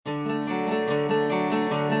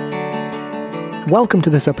Welcome to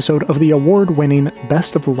this episode of the award-winning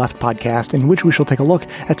Best of the Left podcast, in which we shall take a look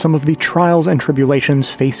at some of the trials and tribulations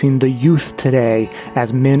facing the youth today,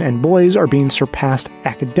 as men and boys are being surpassed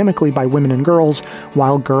academically by women and girls,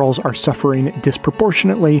 while girls are suffering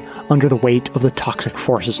disproportionately under the weight of the toxic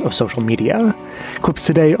forces of social media. Clips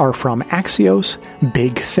today are from Axios,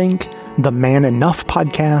 Big Think, the Man Enough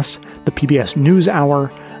podcast, the PBS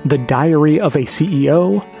NewsHour, The Diary of a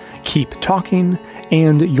CEO, Keep Talking,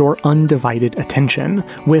 and Your Undivided Attention,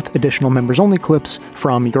 with additional members-only clips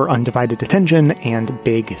from Your Undivided Attention and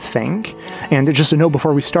Big Think. And just a note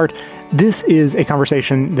before we start, this is a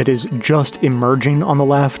conversation that is just emerging on the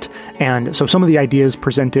left, and so some of the ideas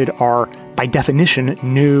presented are, by definition,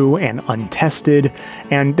 new and untested,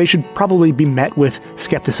 and they should probably be met with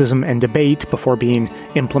skepticism and debate before being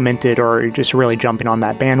implemented or just really jumping on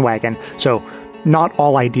that bandwagon. So not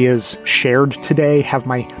all ideas shared today have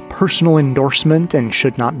my personal endorsement and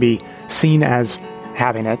should not be seen as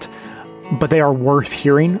having it, but they are worth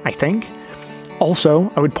hearing, I think.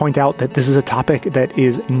 Also, I would point out that this is a topic that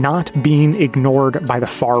is not being ignored by the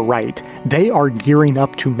far right. They are gearing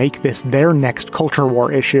up to make this their next culture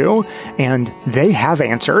war issue, and they have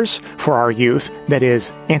answers for our youth that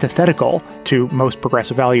is antithetical to most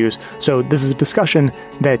progressive values. So this is a discussion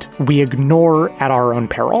that we ignore at our own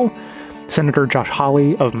peril. Senator Josh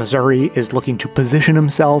Hawley of Missouri is looking to position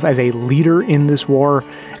himself as a leader in this war.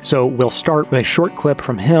 So we'll start with a short clip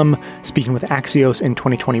from him speaking with Axios in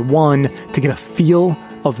 2021 to get a feel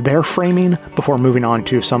of their framing before moving on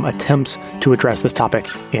to some attempts to address this topic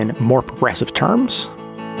in more progressive terms.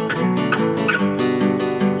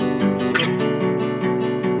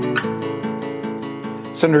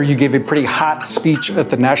 Senator, you gave a pretty hot speech at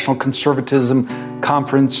the National Conservatism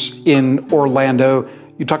Conference in Orlando.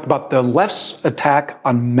 You talked about the left's attack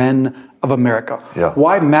on men of America. Yeah.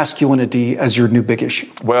 Why masculinity as your new big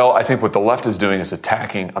issue? Well, I think what the left is doing is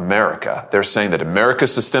attacking America. They're saying that America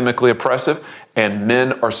is systemically oppressive and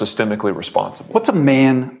men are systemically responsible. What's a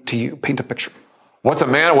man to you? Paint a picture. What's a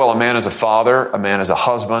man? Well, a man is a father, a man is a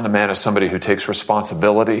husband, a man is somebody who takes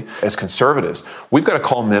responsibility. As conservatives, we've got to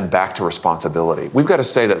call men back to responsibility. We've got to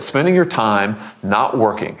say that spending your time not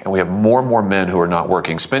working, and we have more and more men who are not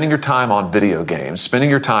working, spending your time on video games,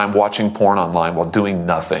 spending your time watching porn online while doing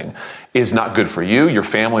nothing is not good for you, your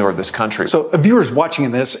family, or this country. So a viewer's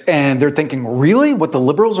watching this and they're thinking, really? What the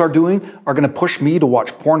liberals are doing are going to push me to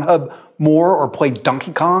watch Pornhub more or play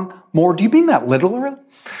Donkey Kong more? Do you mean that literally?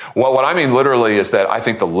 Well, what I mean literally is that I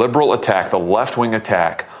think the liberal attack, the left-wing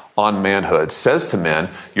attack on manhood says to men,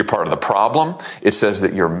 you're part of the problem. It says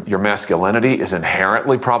that your masculinity is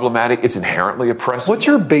inherently problematic. It's inherently oppressive. What's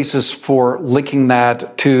your basis for linking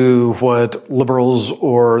that to what liberals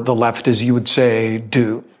or the left, as you would say,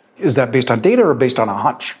 do? Is that based on data or based on a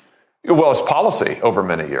hunch? Well, it's policy over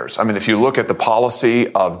many years. I mean, if you look at the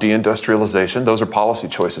policy of deindustrialization, those are policy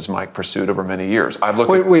choices Mike pursued over many years.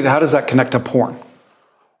 Wait, how does that connect to porn?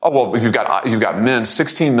 Oh, well, you've got men,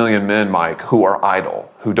 16 million men, Mike, who are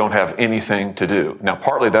idle, who don't have anything to do. Now,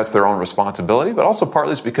 partly that's their own responsibility, but also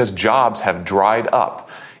partly it's because jobs have dried up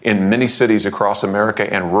in many cities across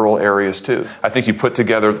America and rural areas too. I think you put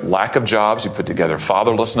together lack of jobs, you put together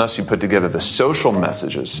fatherlessness, you put together the social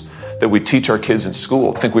messages that we teach our kids in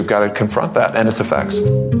school. I think we've got to confront that and its effects.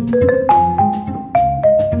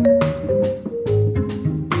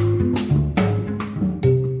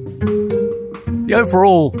 The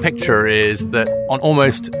overall picture is that on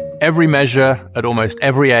almost every measure, at almost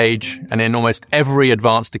every age, and in almost every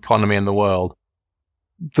advanced economy in the world,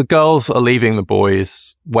 the girls are leaving the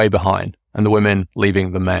boys way behind and the women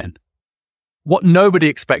leaving the men. What nobody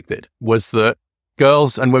expected was that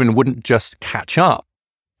girls and women wouldn't just catch up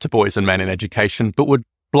to boys and men in education, but would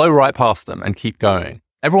blow right past them and keep going.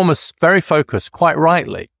 Everyone was very focused, quite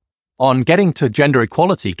rightly, on getting to gender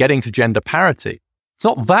equality, getting to gender parity. It's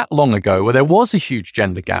not that long ago where there was a huge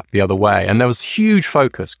gender gap the other way, and there was huge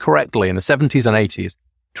focus, correctly, in the 70s and 80s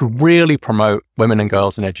to really promote women and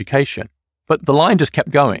girls in education. But the line just kept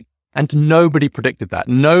going, and nobody predicted that.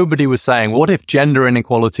 Nobody was saying, what if gender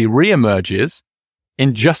inequality reemerges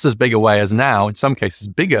in just as big a way as now, in some cases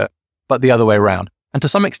bigger, but the other way around? And to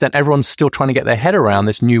some extent, everyone's still trying to get their head around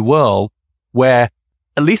this new world where,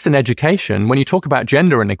 at least in education, when you talk about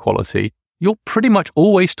gender inequality, you're pretty much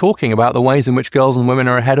always talking about the ways in which girls and women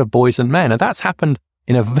are ahead of boys and men. And that's happened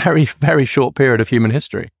in a very, very short period of human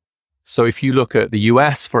history. So if you look at the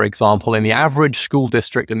US, for example, in the average school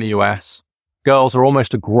district in the US, girls are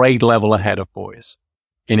almost a grade level ahead of boys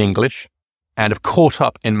in English and have caught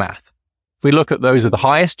up in math. If we look at those with the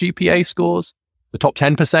highest GPA scores, the top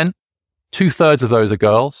 10%, 2/3 of those are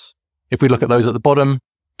girls. If we look at those at the bottom,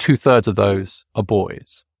 2/3 of those are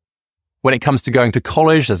boys. When it comes to going to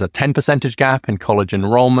college, there's a 10% gap in college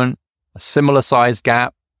enrollment, a similar size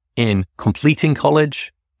gap in completing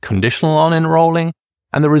college, conditional on enrolling.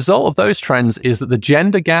 And the result of those trends is that the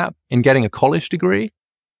gender gap in getting a college degree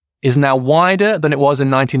is now wider than it was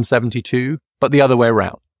in 1972, but the other way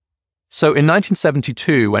around. So in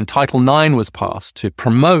 1972, when Title IX was passed to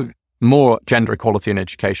promote more gender equality in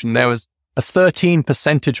education, there was a 13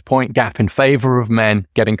 percentage point gap in favor of men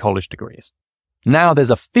getting college degrees. Now there's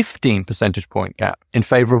a 15 percentage point gap in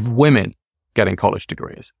favor of women getting college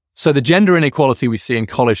degrees. So the gender inequality we see in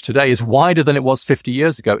college today is wider than it was 50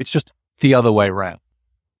 years ago. It's just the other way around.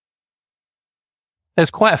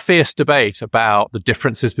 There's quite a fierce debate about the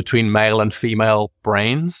differences between male and female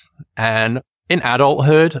brains. And in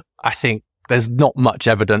adulthood, I think there's not much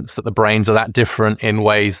evidence that the brains are that different in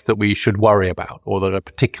ways that we should worry about or that are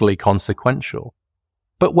particularly consequential.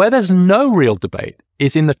 But where there's no real debate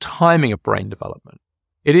is in the timing of brain development.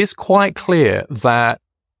 It is quite clear that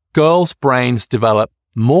girls' brains develop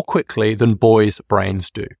more quickly than boys' brains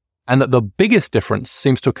do, and that the biggest difference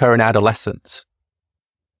seems to occur in adolescence.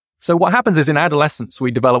 So what happens is in adolescence,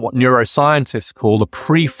 we develop what neuroscientists call the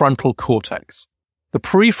prefrontal cortex. The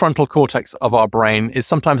prefrontal cortex of our brain is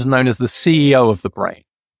sometimes known as the CEO of the brain.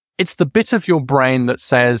 It's the bit of your brain that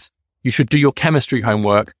says you should do your chemistry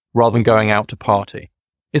homework rather than going out to party.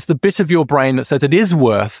 It's the bit of your brain that says it is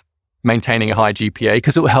worth maintaining a high GPA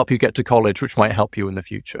because it will help you get to college, which might help you in the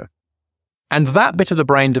future. And that bit of the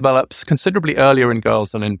brain develops considerably earlier in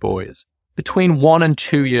girls than in boys, between 1 and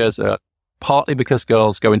 2 years early, partly because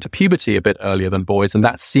girls go into puberty a bit earlier than boys, and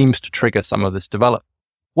that seems to trigger some of this development.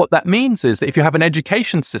 What that means is that if you have an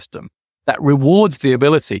education system that rewards the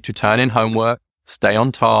ability to turn in homework, stay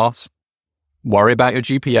on task, worry about your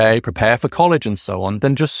GPA, prepare for college and so on,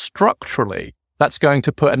 then just structurally, that's going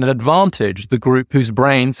to put at an advantage the group whose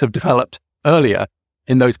brains have developed earlier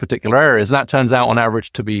in those particular areas. And that turns out on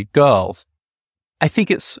average to be girls. I think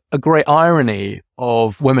it's a great irony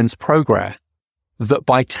of women's progress that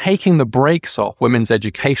by taking the brakes off women's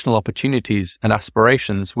educational opportunities and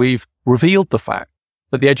aspirations, we've revealed the fact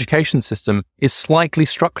that the education system is slightly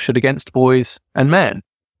structured against boys and men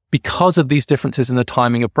because of these differences in the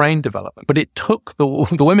timing of brain development. But it took the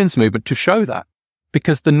women's movement to show that,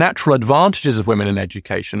 because the natural advantages of women in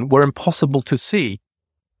education were impossible to see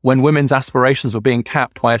when women's aspirations were being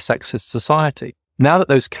capped by a sexist society. Now that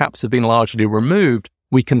those caps have been largely removed,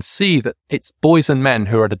 we can see that it's boys and men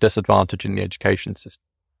who are at a disadvantage in the education system.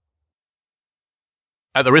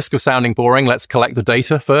 At the risk of sounding boring, let's collect the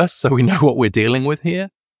data first so we know what we're dealing with here.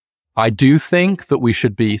 I do think that we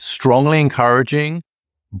should be strongly encouraging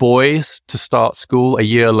boys to start school a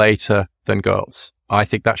year later than girls. I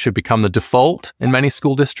think that should become the default in many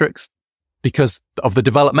school districts because of the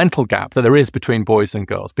developmental gap that there is between boys and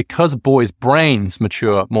girls. Because boys' brains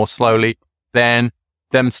mature more slowly, then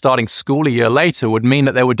them starting school a year later would mean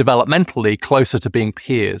that they were developmentally closer to being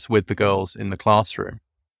peers with the girls in the classroom.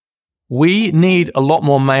 We need a lot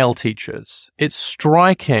more male teachers. It's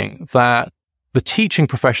striking that the teaching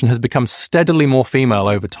profession has become steadily more female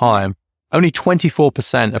over time. Only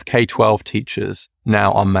 24% of K-12 teachers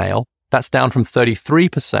now are male. That's down from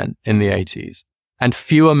 33% in the 80s. And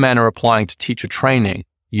fewer men are applying to teacher training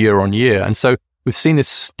year on year. And so we've seen this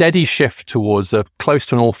steady shift towards a close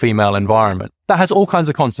to an all-female environment. That has all kinds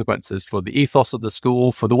of consequences for the ethos of the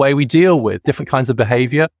school, for the way we deal with different kinds of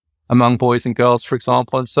behavior among boys and girls, for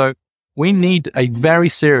example. And so we need a very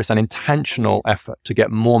serious and intentional effort to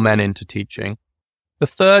get more men into teaching. The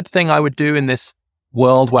third thing I would do in this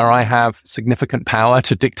world where I have significant power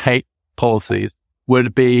to dictate policies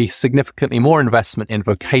would be significantly more investment in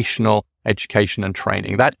vocational education and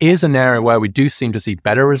training. That is an area where we do seem to see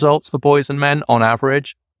better results for boys and men on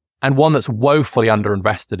average, and one that's woefully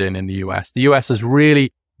underinvested in the US. The US has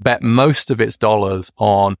really bet most of its dollars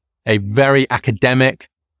on a very academic,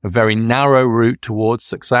 a very narrow route towards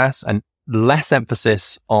success and less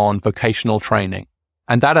emphasis on vocational training.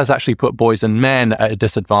 And that has actually put boys and men at a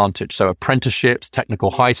disadvantage. So apprenticeships,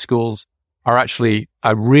 technical high schools are actually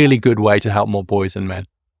a really good way to help more boys and men.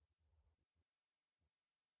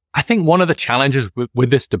 I think one of the challenges with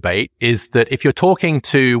this debate is that if you're talking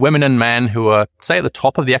to women and men who are, say, at the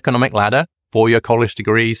top of the economic ladder, 4-year college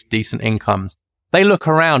degrees, decent incomes, they look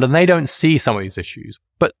around and they don't see some of these issues.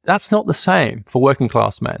 But that's not the same for working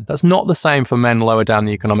class men. That's not the same for men lower down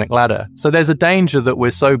the economic ladder. So there's a danger that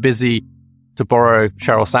we're so busy, to borrow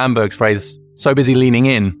Sheryl Sandberg's phrase, so busy leaning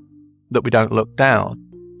in that we don't look down.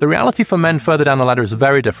 The reality for men further down the ladder is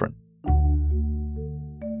very different.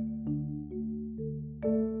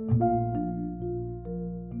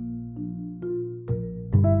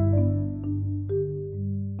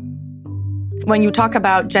 when you talk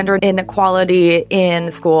about gender inequality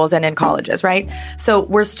in schools and in colleges, right? So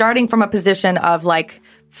we're starting from a position of like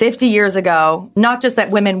 50 years ago, not just that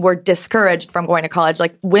women were discouraged from going to college,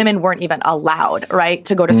 like women weren't even allowed, right,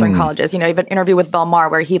 to go to certain colleges. You know, you have an interview with Bill Maher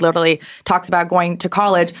where he literally talks about going to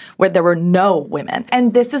college where there were no women.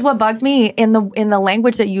 And this is what bugged me in the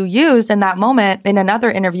language that you used in that moment. In another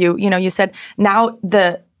interview, you know, you said now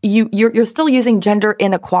you're still using gender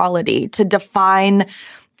inequality to define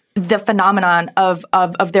the phenomenon of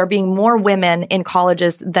there being more women in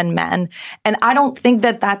colleges than men. And I don't think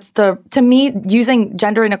that that's to me, using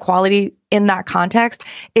gender inequality in that context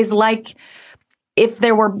is like if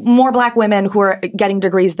there were more Black women who are getting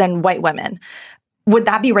degrees than white women. Would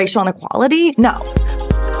that be racial inequality? No.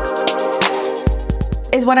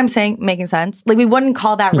 Is what I'm saying making sense? Like, we wouldn't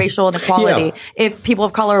call that racial inequality if people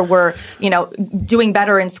of color were, you know, doing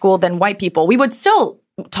better in school than white people. We would still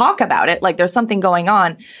talk about it like there's something going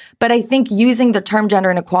on. But I think using the term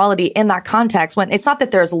gender inequality in that context, when it's not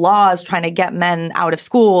that there's laws trying to get men out of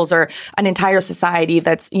schools or an entire society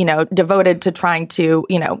that's, you know, devoted to trying to,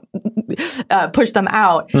 you know, push them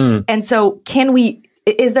out. And so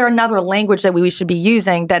is there another language that we should be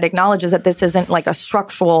using that acknowledges that this isn't like a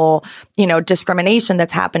structural, you know, discrimination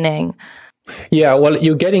that's happening? Yeah, well,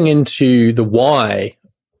 you're getting into the why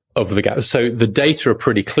of the gap. So the data are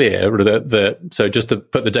pretty clear. So just to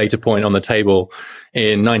put the data point on the table,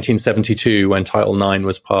 in 1972, when Title IX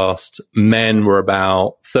was passed, men were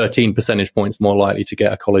about 13 percentage points more likely to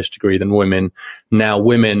get a college degree than women. Now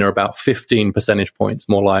women are about 15 percentage points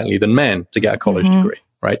more likely than men to get a college degree,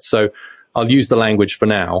 right? So I'll use the language for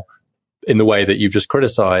now in the way that you've just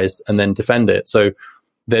criticized and then defend it. So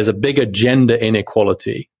there's a bigger gender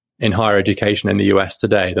inequality in higher education in the US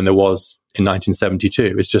today than there was in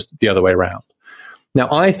 1972. It's just the other way around. Now,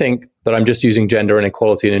 I think that I'm just using gender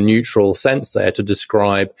inequality in a neutral sense there to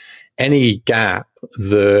describe any gap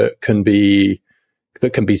that can be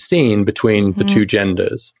seen between the two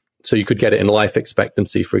genders. So you could get it in life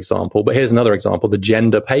expectancy, for example. But here's another example, the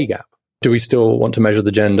gender pay gap. Do we still want to measure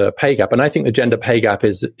the gender pay gap? And I think the gender pay gap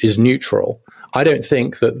is neutral. I don't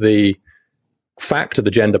think that the fact of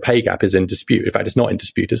the gender pay gap is in dispute. In fact, it's not in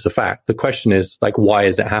dispute, it's a fact. The question is, like, why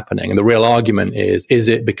is it happening? And the real argument is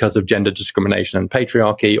it because of gender discrimination and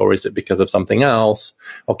patriarchy, or is it because of something else,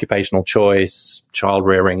 occupational choice, child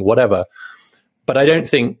rearing, whatever? But I don't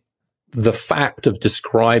think the fact of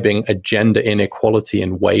describing a gender inequality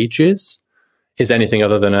in wages is anything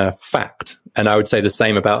other than a fact. And I would say the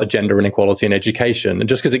same about a gender inequality in education. And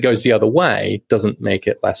just because it goes the other way doesn't make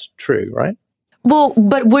it less true, right? Well,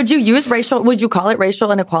 but would you call it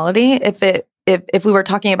racial inequality if we were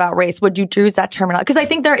talking about race? Would you choose that terminology? Because I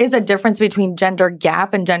think there is a difference between gender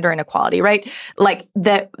gap and gender inequality, right? Like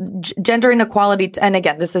that gender inequality, and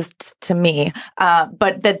again, this is to me,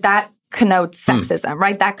 but that connotes sexism,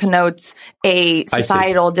 right? That connotes a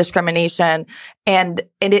societal discrimination. And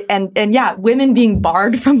yeah, women being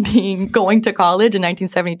barred from going to college in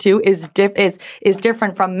 1972 is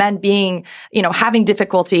different from men being, you know, having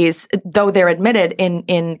difficulties, though they're admitted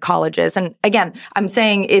in colleges. And again, I'm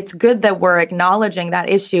saying it's good that we're acknowledging that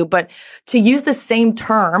issue, but to use the same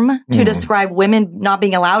term to describe women not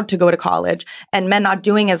being allowed to go to college and men not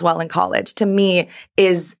doing as well in college, to me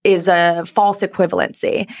is a false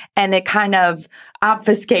equivalency. And it kind of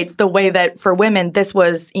obfuscates the way that for women, this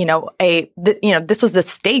was, this was the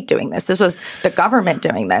state doing this. This was the government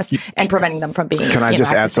doing this and preventing them from being. Can I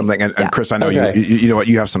just add something? And Chris, I know you know what,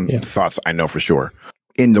 you have some thoughts, I know for sure.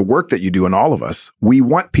 In the work that you do, and all of us, we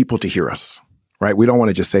want people to hear us, right? We don't want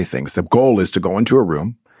to just say things. The goal is to go into a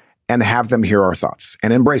room and have them hear our thoughts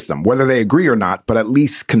and embrace them, whether they agree or not, but at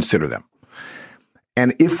least consider them.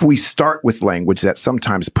 And if we start with language that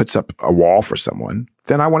sometimes puts up a wall for someone,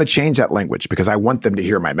 then I want to change that language because I want them to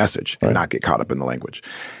hear my message and not get caught up in the language.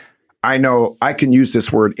 I know I can use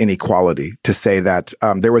this word inequality to say that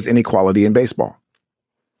there was inequality in baseball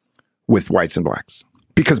with whites and blacks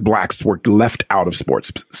because blacks were left out of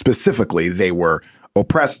sports. Specifically, they were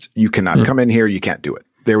oppressed. You cannot come in here. You can't do it.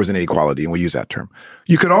 There was an inequality, and we use that term.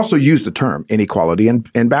 You could also use the term inequality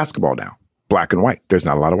in basketball now, black and white. There's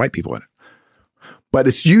not a lot of white people in it. But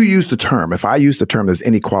if you use the term, if I use the term, there's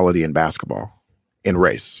inequality in basketball, in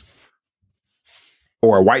race,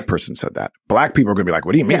 or a white person said that, black people are going to be like,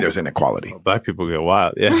 what do you mean there's inequality? Well, black people get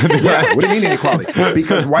wild. Yeah. Right. What do you mean inequality?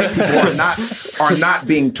 Because white people are not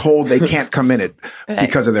being told they can't come in it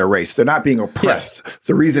because of their race. They're not being oppressed. Yes.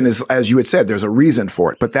 The reason is, as you had said, there's a reason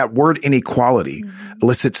for it. But that word inequality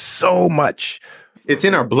elicits so much It's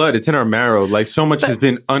in our blood. It's in our marrow. Like, so much has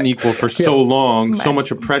been unequal for so long. So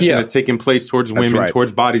much oppression has taken place towards women,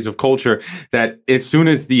 towards bodies of culture, that as soon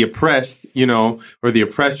as the oppressed, or the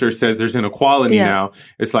oppressor says there's inequality now,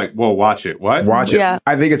 it's like, whoa, watch it. What? Watch it.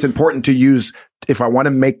 I think it's important to use, if I want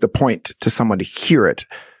to make the point to someone to hear it,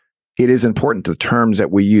 it is important the terms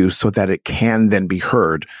that we use so that it can then be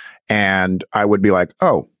heard. And I would be like,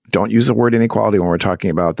 oh, don't use the word inequality when we're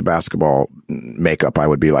talking about the basketball makeup. I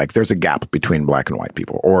would be like, there's a gap between black and white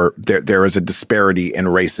people, or there is a disparity in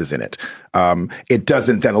races in it. It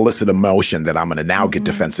doesn't then elicit emotion that I'm going to now get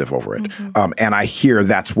defensive over it. And I hear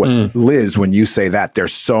that's what, Liz, when you say that,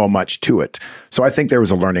 there's so much to it. So I think there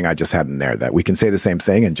was a learning I just had in there that we can say the same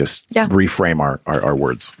thing and just reframe our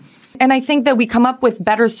words. And I think that we come up with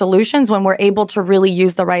better solutions when we're able to really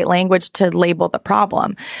use the right language to label the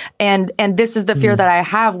problem. And this is the fear that I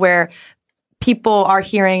have, where people are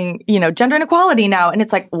hearing, gender inequality now. And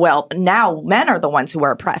it's like, well, now men are the ones who are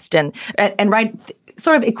oppressed and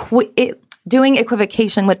sort of doing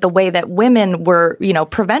equivocation with the way that women were,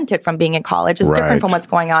 prevented from being in college is different from what's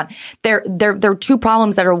going on. They're two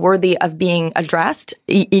problems that are worthy of being addressed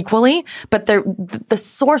equally, but the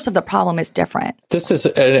source of the problem is different. This is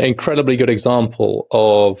an incredibly good example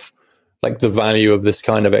of like the value of this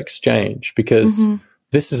kind of exchange, because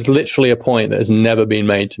this is literally a point that has never been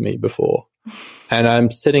made to me before. And I'm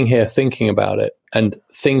sitting here thinking about it and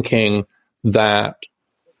thinking that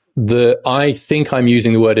I think I'm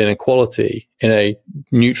using the word inequality in a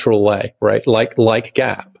neutral way, right? Like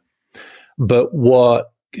gap. But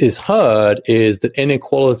what is heard is that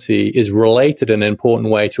inequality is related in an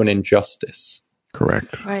important way to an injustice.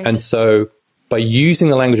 Correct. Right. And so by using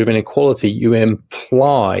the language of inequality, you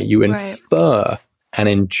infer an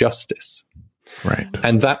injustice. Right.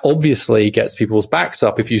 And that obviously gets people's backs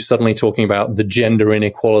up if you're suddenly talking about the gender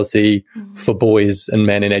inequality for boys and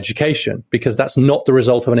men in education, because that's not the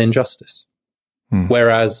result of an injustice.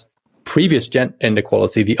 Whereas previous gender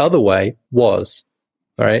inequality, the other way was,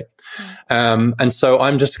 right? And so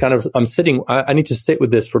I'm just I need to sit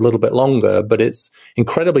with this for a little bit longer, but it's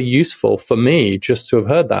incredibly useful for me just to have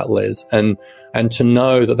heard that, Liz, and to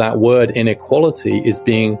know that word inequality is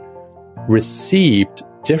being received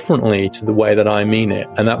differently to the way that I mean it.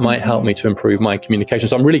 And that might help me to improve my communication.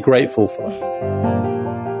 So I'm really grateful for that.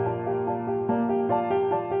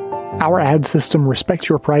 Our ad system respects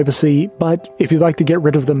your privacy, but if you'd like to get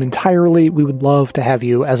rid of them entirely, we would love to have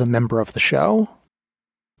you as a member of the show.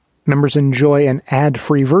 Members enjoy an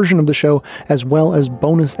ad-free version of the show, as well as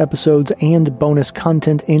bonus episodes and bonus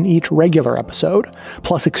content in each regular episode,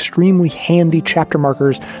 plus extremely handy chapter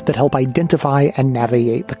markers that help identify and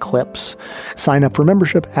navigate the clips. Sign up for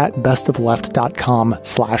membership at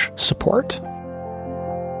bestofleft.com/support.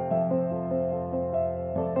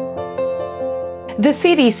 The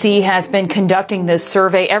CDC has been conducting this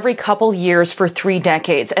survey every couple years for 3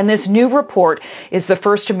 decades, and this new report is the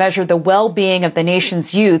first to measure the well-being of the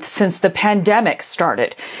nation's youth since the pandemic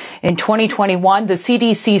started. In 2021, the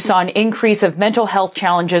CDC saw an increase of mental health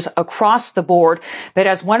challenges across the board, but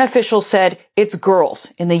as one official said, it's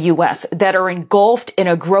girls in the U.S. that are engulfed in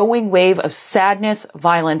a growing wave of sadness,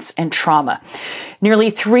 violence, and trauma.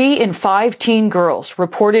 Nearly 3 in 5 teen girls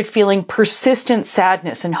reported feeling persistent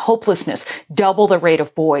sadness and hopelessness, double the rate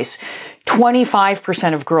of boys.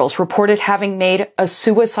 25% of girls reported having made a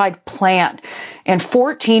suicide plan, and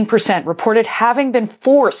 14% reported having been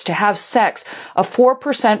forced to have sex, a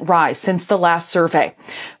 4% rise since the last survey.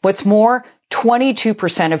 What's more,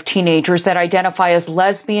 22% of teenagers that identify as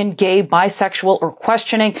lesbian, gay, bisexual, or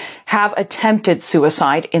questioning have attempted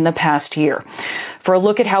suicide in the past year. For a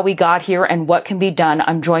look at how we got here and what can be done,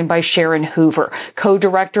 I'm joined by Sharon Hoover,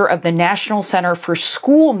 co-director of the National Center for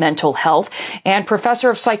School Mental Health and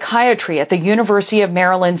professor of psychiatry at the University of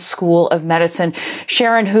Maryland School of Medicine.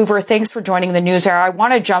 Sharon Hoover, thanks for joining the News Hour. I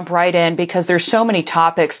want to jump right in because there's so many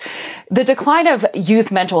topics. The decline of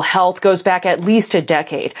youth mental health goes back at least a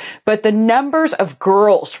decade, but the numbers of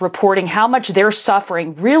girls reporting how much they're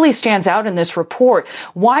suffering really stands out in this report.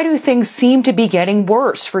 Why do things seem to be getting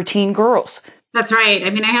worse for teen girls? That's right.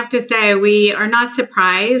 I mean, I have to say, we are not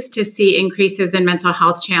surprised to see increases in mental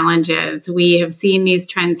health challenges. We have seen these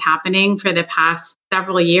trends happening for the past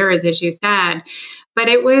several years, as you said. But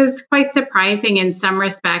it was quite surprising in some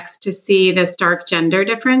respects to see the stark gender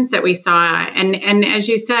difference that we saw. And as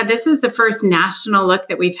you said, this is the first national look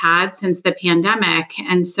that we've had since the pandemic.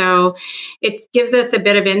 And so it gives us a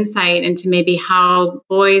bit of insight into maybe how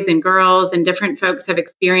boys and girls and different folks have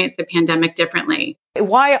experienced the pandemic differently.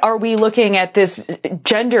 Why are we looking at this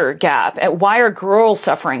gender gap? Why are girls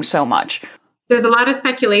suffering so much? There's a lot of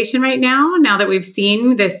speculation right now that we've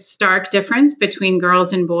seen this stark difference between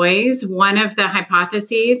girls and boys. One of the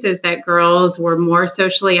hypotheses is that girls were more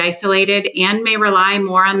socially isolated and may rely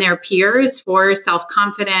more on their peers for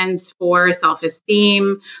self-confidence, for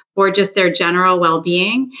self-esteem, for just their general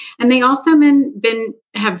well-being. And they also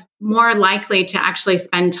have more likely to actually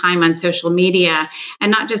spend time on social media,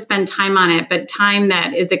 and not just spend time on it, but time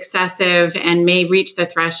that is excessive and may reach the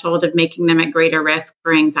threshold of making them at greater risk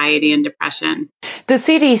for anxiety and depression. The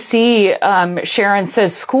CDC, Sharon,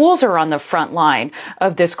 says schools are on the front line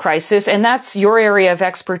of this crisis, and that's your area of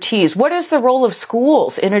expertise. What is the role of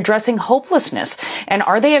schools in addressing hopelessness, and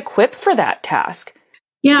are they equipped for that task?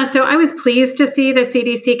 Yeah, so I was pleased to see the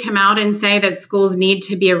CDC come out and say that schools need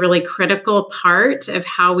to be a really critical part of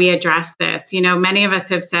how we address this. You know, many of us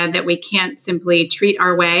have said that we can't simply treat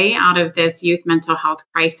our way out of this youth mental health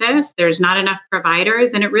crisis. There's not enough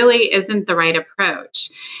providers, and it really isn't the right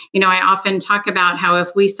approach. You know, I often talk about how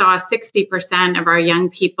if we saw 60% of our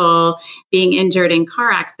young people being injured in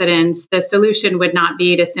car accidents, the solution would not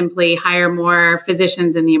be to simply hire more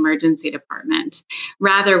physicians in the emergency department.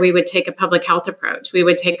 Rather, we would take a public health approach. We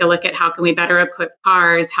would take a look at how can we better equip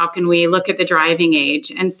cars, how can we look at the driving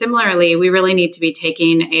age. And similarly, we really need to be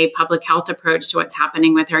taking a public health approach to what's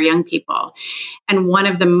happening with our young people. And one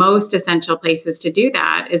of the most essential places to do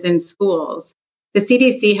that is in schools. The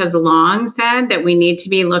CDC has long said that we need to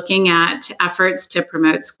be looking at efforts to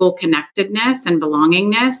promote school connectedness and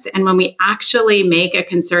belongingness. And when we actually make a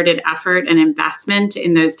concerted effort and investment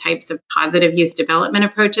in those types of positive youth development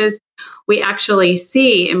approaches, we actually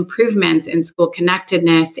see improvements in school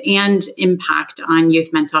connectedness and impact on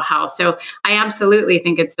youth mental health. So I absolutely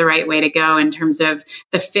think it's the right way to go in terms of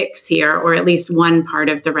the fix here, or at least one part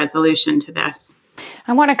of the resolution to this.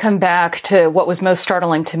 I want to come back to what was most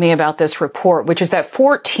startling to me about this report, which is that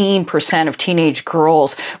 14% of teenage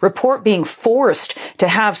girls report being forced to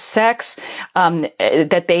have sex,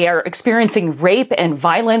 that they are experiencing rape and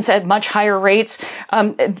violence at much higher rates.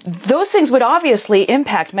 Those things would obviously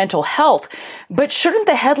impact mental health, but shouldn't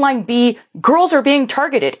the headline be girls are being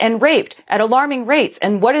targeted and raped at alarming rates,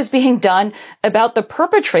 and what is being done about the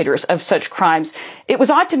perpetrators of such crimes? It was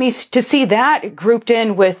odd to me to see that grouped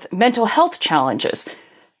in with mental health challenges.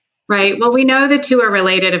 Right. Well, we know the two are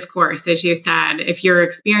related, of course, as you said. If you're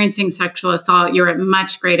experiencing sexual assault, you're at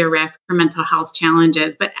much greater risk for mental health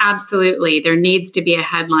challenges. But absolutely, there needs to be a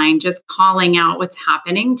headline just calling out what's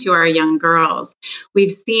happening to our young girls.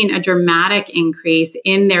 We've seen a dramatic increase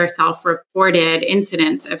in their self-reported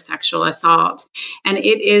incidents of sexual assault. And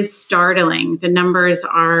it is startling. The numbers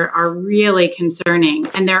are really concerning.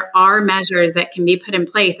 And there are measures that can be put in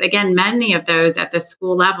place, again, many of those at the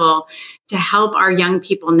school level, to help our young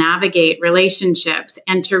people navigate relationships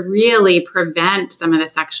and to really prevent some of the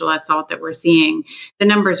sexual assault that we're seeing. The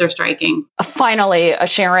numbers are striking. Finally,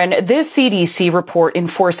 Sharon, this CDC report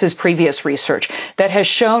enforces previous research that has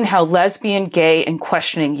shown how lesbian, gay, and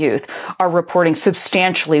questioning youth are reporting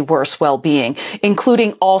substantially worse well-being,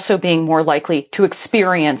 including also being more likely to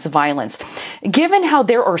experience violence. Given how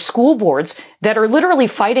there are school boards that are literally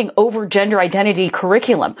fighting over gender identity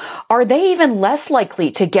curriculum, are they even less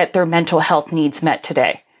likely to get their mental health needs met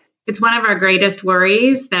today? It's one of our greatest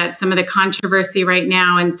worries that some of the controversy right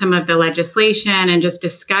now and some of the legislation and just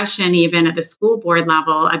discussion even at the school board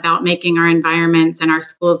level about making our environments and our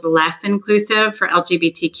schools less inclusive for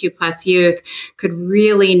LGBTQ plus youth could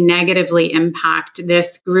really negatively impact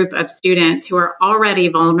this group of students who are already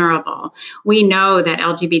vulnerable. We know that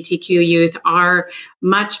LGBTQ youth are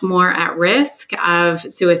much more at risk of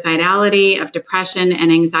suicidality, of depression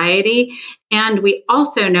and anxiety. And we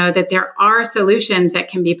also know that there are solutions that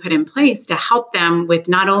can be put in place to help them with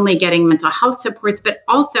not only getting mental health supports, but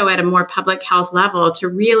also at a more public health level to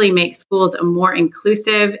really make schools a more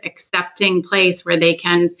inclusive, accepting place where they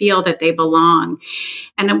can feel that they belong.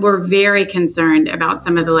 And we're very concerned about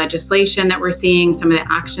some of the legislation that we're seeing, some of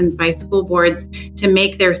the actions by school boards to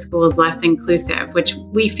make their schools less inclusive, which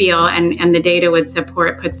we feel and the data would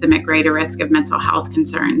support puts them at greater risk of mental health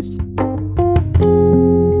concerns.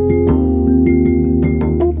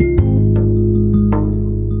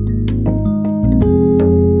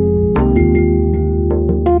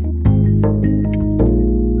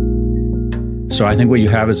 So I think what you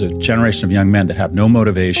have is a generation of young men that have no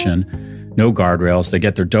motivation, no guardrails. They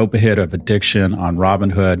get their dope hit of addiction on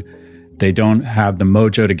Robinhood. They don't have the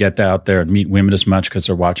mojo to get out there and meet women as much because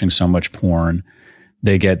they're watching so much porn.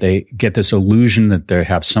 They get this illusion that they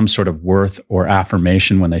have some sort of worth or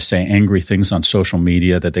affirmation when they say angry things on social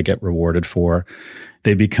media that they get rewarded for.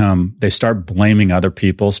 they start blaming other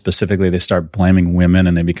people. Specifically, they start blaming women,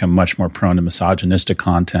 and they become much more prone to misogynistic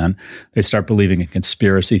content. They start believing in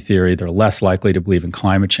conspiracy theory. They're less likely to believe in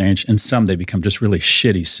climate change. And some, they become just really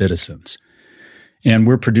shitty citizens. And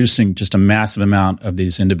we're producing just a massive amount of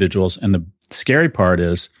these individuals. And the scary part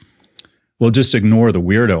is we'll just ignore the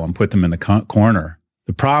weirdo and put them in the corner.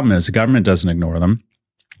 The problem is the government doesn't ignore them,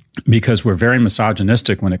 because we're very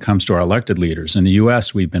misogynistic when it comes to our elected leaders. In the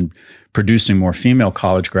U.S., we've been producing more female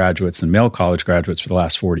college graduates than male college graduates for the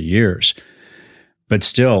last 40 years. But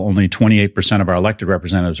still, only 28% of our elected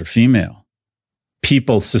representatives are female.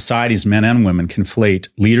 Societies, men and women, conflate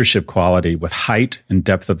leadership quality with height and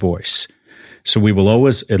depth of voice. So we will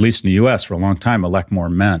always, at least in the U.S. for a long time, elect more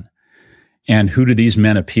men. And who do these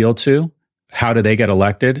men appeal to? How do they get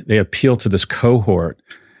elected? They appeal to this cohort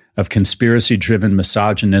of conspiracy-driven,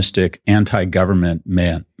 misogynistic, anti-government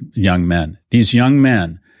young men. These young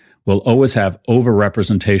men will always have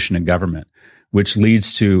overrepresentation in government, which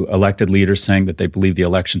leads to elected leaders saying that they believe the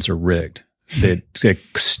elections are rigged, that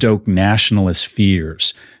stoke nationalist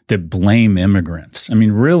fears, that blame immigrants. I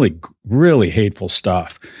mean, really, really hateful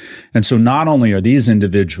stuff. And so not only are these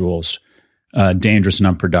individuals dangerous and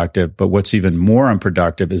unproductive, but what's even more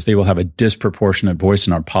unproductive is they will have a disproportionate voice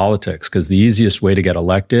in our politics, because the easiest way to get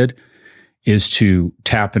elected is to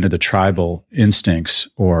tap into the tribal instincts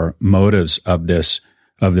or motives of this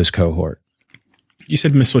cohort. You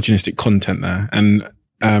said misogynistic content there, and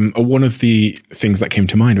one of the things that came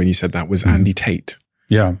to mind when you said that was Andy Tate.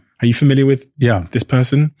 Yeah. Are you familiar with this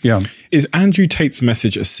person? Yeah. Is Andrew Tate's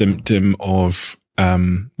message a symptom of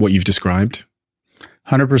what you've described?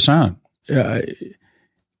 100%.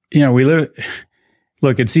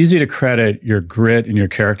 Look, it's easy to credit your grit and your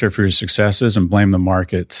character for your successes and blame the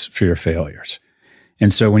markets for your failures.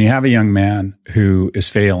 And so when you have a young man who is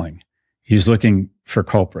failing, he's looking for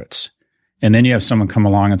culprits. And then you have someone come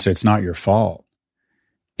along and say, it's not your fault.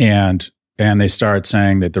 And they start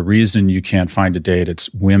saying that the reason you can't find a date,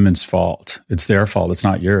 it's women's fault. It's their fault. It's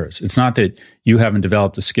not yours. It's not that you haven't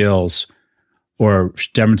developed the skills or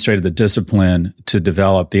demonstrated the discipline to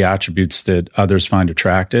develop the attributes that others find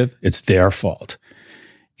attractive. It's their fault.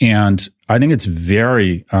 And I think it's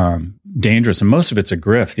very dangerous. And most of it's a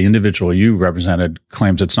grift. The individual you represented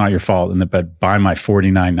claims it's not your fault, but buy my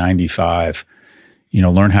 $49.95,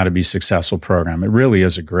 learn how to be successful program. It really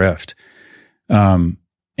is a grift.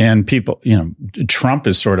 And people, Trump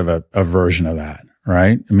is sort of a version of that,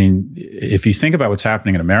 right? I mean, if you think about what's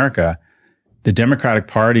happening in America, the Democratic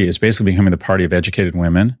Party is basically becoming the party of educated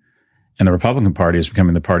women, and the Republican Party is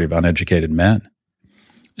becoming the party of uneducated men.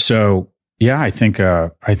 So, yeah, I think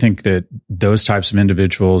that those types of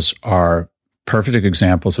individuals are perfect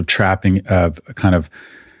examples of kind of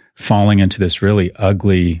falling into this really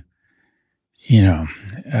ugly,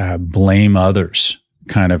 blame others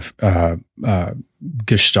kind of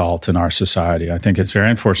gestalt in our society. I think it's very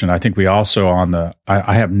unfortunate. I think we also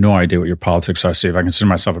I have no idea what your politics are, Steve. I consider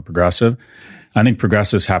myself a progressive. I think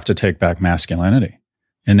progressives have to take back masculinity.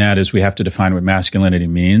 And that is, we have to define what masculinity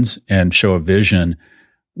means and show a vision.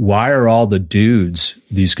 Why are all the dudes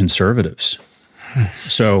these conservatives?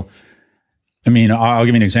 So, I'll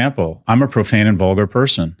give you an example. I'm a profane and vulgar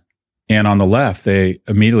person. And on the left, they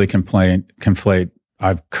immediately conflate.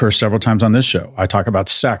 I've cursed several times on this show. I talk about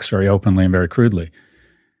sex very openly and very crudely.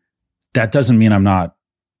 That doesn't mean I'm not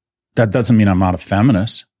a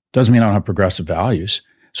feminist. Doesn't mean I don't have progressive values.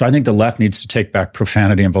 So I think the left needs to take back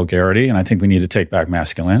profanity and vulgarity, and I think we need to take back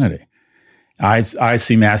masculinity. I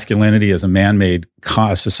see masculinity as a man-made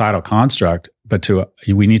societal construct, but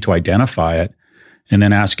we need to identify it and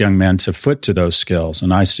then ask young men to foot to those skills.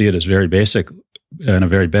 And I see it as in a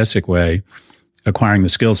very basic way, acquiring the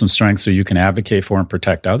skills and strengths so you can advocate for and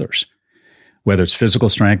protect others, whether it's physical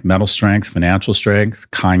strength, mental strength, financial strength,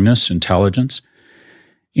 kindness, intelligence.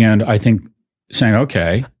 And I think saying,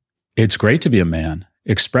 okay, it's great to be a man.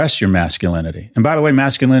 Express your masculinity. And by the way,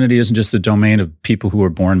 masculinity isn't just the domain of people who are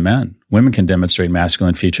born men. Women can demonstrate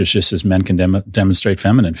masculine features just as men can demonstrate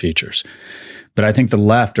feminine features. But I think the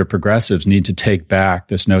left or progressives need to take back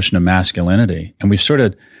this notion of masculinity. And we've sort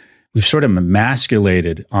of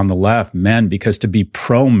emasculated on the left men, because to be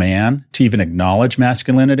pro-man, to even acknowledge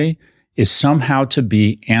masculinity, is somehow to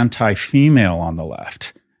be anti-female on the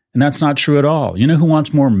left. And that's not true at all. You know who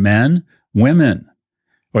wants more men? Women.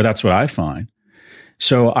 Or that's what I find.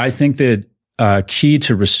 So I think that key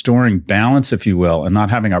to restoring balance, if you will, and not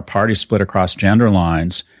having our party split across gender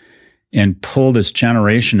lines and pull this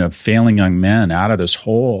generation of failing young men out of this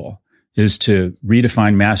hole is to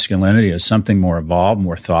redefine masculinity as something more evolved,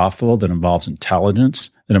 more thoughtful, that involves intelligence,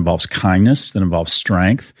 that involves kindness, that involves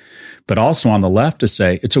strength, but also on the left to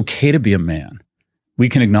say it's okay to be a man. we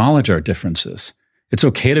can acknowledge our differences. It's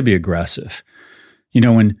okay to be aggressive. You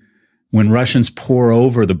know, when Russians pour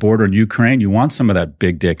over the border in Ukraine, you want some of that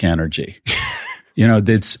big dick energy. You know,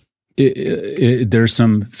 there's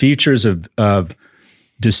some features of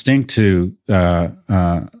distinct to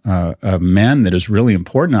men that is really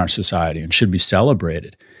important in our society and should be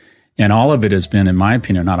celebrated. And all of it has been, in my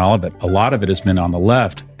opinion, not all of it, a lot of it has been on the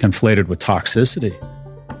left conflated with toxicity.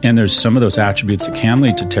 And there's some of those attributes that can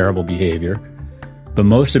lead to terrible behavior, but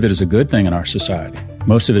most of it is a good thing in our society.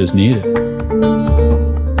 Most of it is needed.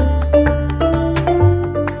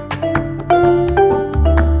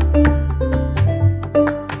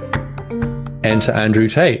 Enter Andrew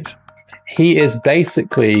Tate. He is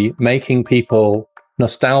basically making people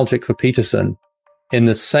nostalgic for Peterson in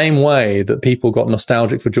the same way that people got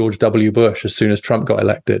nostalgic for George W. Bush as soon as Trump got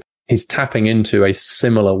elected. He's tapping into a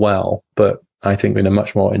similar well, but I think in a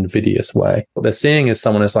much more invidious way. What they're seeing is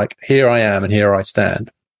someone is like, here I am and here I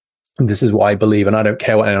stand. And this is what I believe, and I don't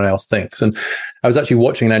care what anyone else thinks. And I was actually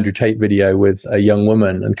watching an Andrew Tate video with a young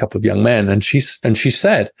woman and a couple of young men, and she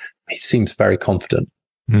said, he seems very confident.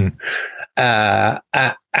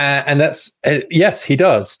 And that's, yes, he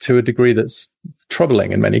does, to a degree that's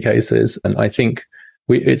troubling in many cases. And I think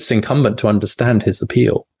it's incumbent to understand his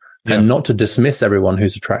appeal and not to dismiss everyone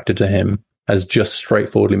who's attracted to him as just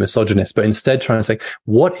straightforwardly misogynist, but instead try and say,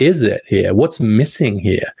 what is it here? What's missing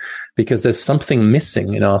here? Because there's something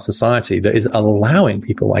missing in our society that is allowing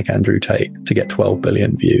people like Andrew Tate to get 12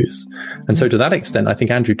 billion views. And so to that extent, I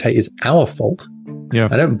think Andrew Tate is our fault. Yeah.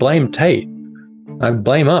 I don't blame Tate. I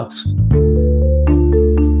blame us.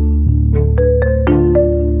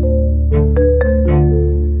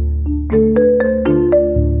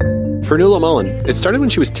 For Nuala Mullen, it started when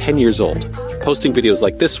she was 10 years old, posting videos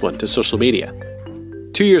like this one to social media.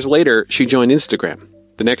 2 years later, she joined Instagram.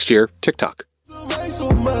 The next year, TikTok.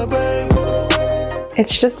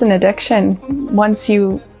 It's just an addiction. Once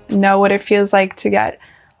you know what it feels like to get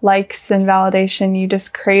likes and validation, you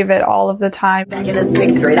just crave it all of the time. Back in the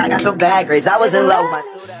 6th grade, I got some bad grades. I was in love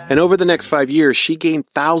with my... And over the next 5 years, she gained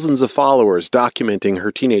thousands of followers documenting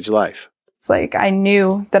her teenage life. It's like I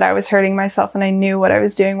knew that I was hurting myself and I knew what I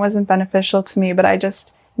was doing wasn't beneficial to me, but I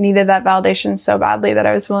just needed that validation so badly that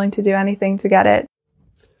I was willing to do anything to get it.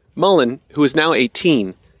 Mullen, who is now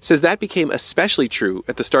 18, says that became especially true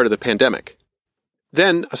at the start of the pandemic.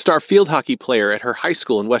 Then, a star field hockey player at her high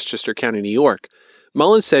school in Westchester County, New York,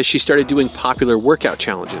 Mullen says she started doing popular workout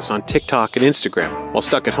challenges on TikTok and Instagram while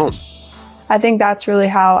stuck at home. I think that's really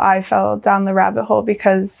how I fell down the rabbit hole,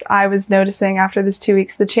 because I was noticing after this 2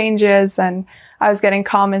 weeks the changes, and I was getting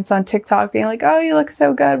comments on TikTok being like, oh, you look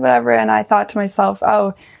so good, whatever. And I thought to myself,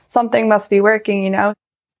 oh, something must be working, you know?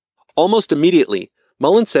 Almost immediately,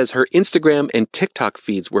 Mullen says her Instagram and TikTok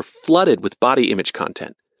feeds were flooded with body image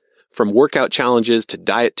content. From workout challenges to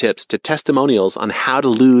diet tips to testimonials on how to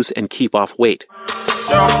lose and keep off weight.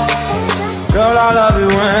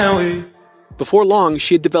 Before long,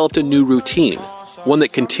 she had developed a new routine, one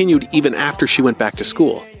that continued even after she went back to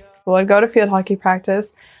school. Well, I'd go to field hockey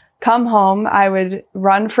practice, come home, I would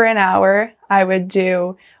run for an hour, I would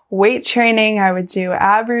do weight training, I would do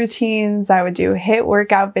ab routines, I would do HIIT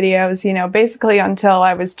workout videos, you know, basically until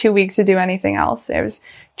I was 2 weeks to do anything else. I was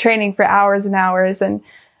training for hours and hours, and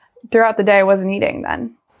throughout the day I wasn't eating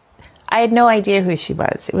then. I had no idea who she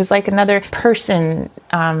was. It was like another person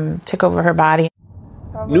took over her body.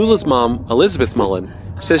 Nuala's mom, Elizabeth Mullen,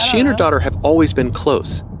 says she and her daughter have always been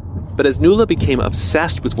close. But as Nuala became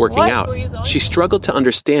obsessed with working out, she struggled to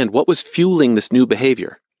understand what was fueling this new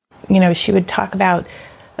behavior. You know, she would talk about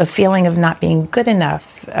a feeling of not being good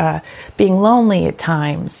enough, being lonely at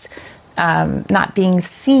times, not being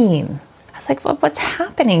seen. I was like, well, what's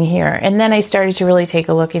happening here? And then I started to really take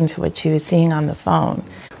a look into what she was seeing on the phone.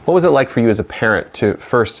 What was it like for you as a parent to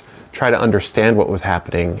first try to understand what was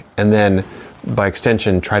happening and then, by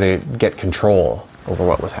extension, try to get control over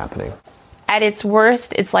what was happening? At its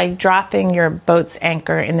worst, it's like dropping your boat's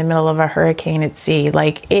anchor in the middle of a hurricane at sea.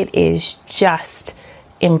 Like, it is just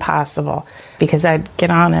impossible. Because I'd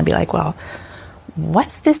get on and I'd be like, well,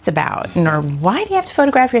 what's this about? Or why do you have to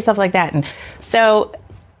photograph yourself like that? And so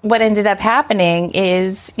what ended up happening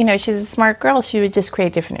is, you know, she's a smart girl. She would just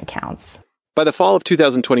create different accounts. By the fall of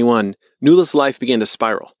 2021, Nuala's life began to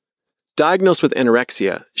spiral. Diagnosed with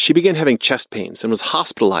anorexia, she began having chest pains and was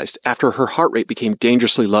hospitalized after her heart rate became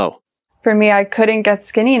dangerously low. For me, I couldn't get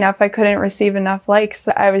skinny enough. I couldn't receive enough likes.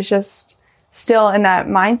 I was just still in that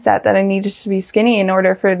mindset that I needed to be skinny in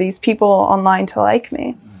order for these people online to like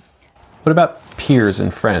me. What about peers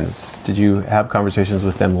and friends? Did you have conversations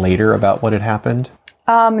with them later about what had happened?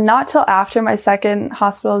 Not till after my second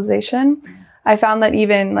hospitalization. I found that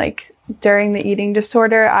even like during the eating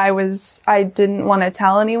disorder, I didn't want to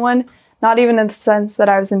tell anyone, not even in the sense that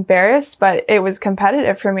I was embarrassed, but it was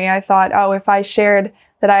competitive for me. I thought, oh, if I shared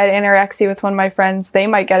that I had anorexia with one of my friends, they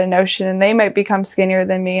might get a notion and they might become skinnier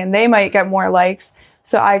than me and they might get more likes.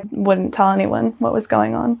 So I wouldn't tell anyone what was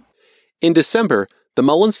going on. In December, the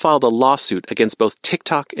Mullins filed a lawsuit against both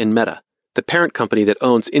TikTok and Meta, the parent company that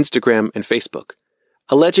owns Instagram and Facebook,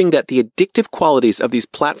 alleging that the addictive qualities of these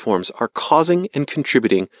platforms are causing and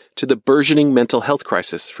contributing to the burgeoning mental health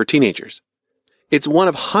crisis for teenagers. It's one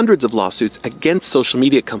of hundreds of lawsuits against social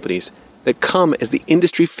media companies that come as the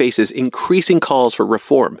industry faces increasing calls for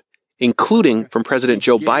reform, including from President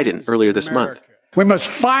Joe Biden earlier this month. We must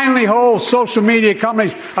finally hold social media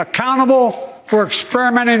companies accountable for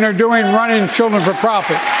experimenting they're doing running children for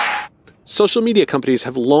profit. Social media companies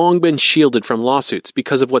have long been shielded from lawsuits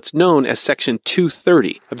because of what's known as Section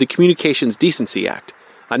 230 of the Communications Decency Act,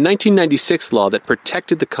 a 1996 law that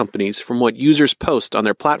protected the companies from what users post on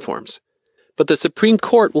their platforms. But the Supreme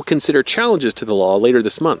Court will consider challenges to the law later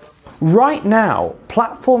this month. Right now,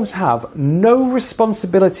 platforms have no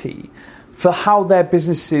responsibility for how their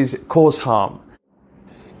businesses cause harm.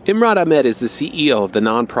 Imrad Ahmed is the CEO of the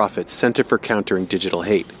nonprofit Center for Countering Digital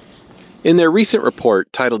Hate. In their recent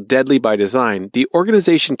report titled Deadly by Design, the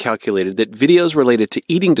organization calculated that videos related to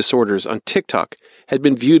eating disorders on TikTok had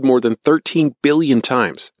been viewed more than 13 billion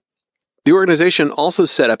times. The organization also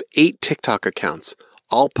set up 8 TikTok accounts,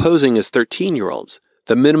 all posing as 13-year-olds,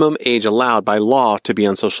 the minimum age allowed by law to be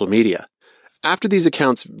on social media. After these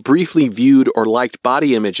accounts briefly viewed or liked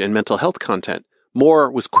body image and mental health content, more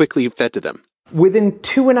was quickly fed to them. Within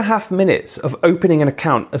 2.5 minutes of opening an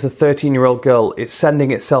account as a 13-year-old girl, it's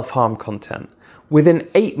sending it self-harm content. Within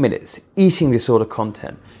 8 minutes, eating disorder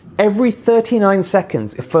content. Every 39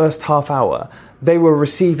 seconds, the first half hour, they were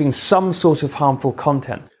receiving some sort of harmful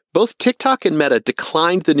content. Both TikTok and Meta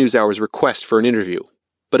declined the NewsHour's request for an interview.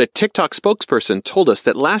 But a TikTok spokesperson told us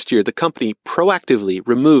that last year the company proactively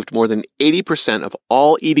removed more than 80% of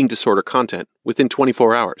all eating disorder content within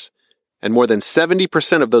 24 hours. And more than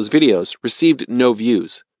 70% of those videos received no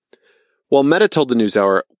views. While Meta told the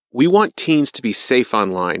NewsHour, we want teens to be safe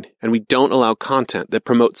online, and we don't allow content that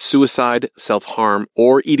promotes suicide, self-harm,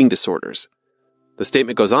 or eating disorders. The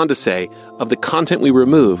statement goes on to say, of the content we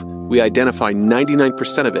remove, we identify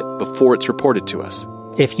 99% of it before it's reported to us.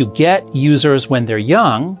 If you get users when they're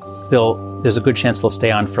young, there's a good chance they'll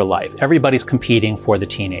stay on for life. Everybody's competing for the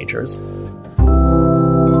teenagers.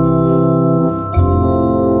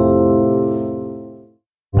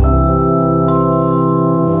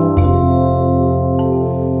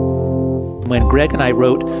 When Greg and I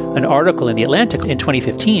wrote an article in The Atlantic in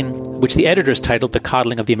 2015, which the editors titled The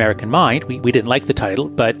Coddling of the American Mind, we didn't like the title,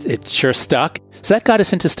 but it sure stuck. So that got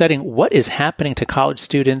us into studying what is happening to college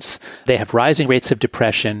students. They have rising rates of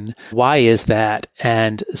depression. Why is that?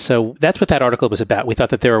 And so that's what that article was about. We thought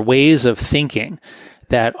that there are ways of thinking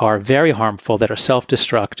that are very harmful, that are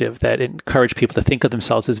self-destructive, that encourage people to think of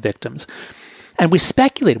themselves as victims. And we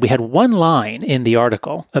speculated. We had one line in the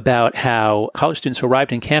article about how college students who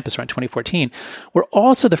arrived in campus around 2014 were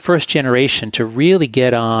also the first generation to really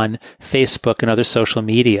get on Facebook and other social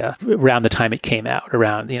media around the time it came out,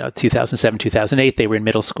 around 2007, 2008. They were in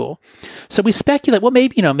middle school. So we speculate, well,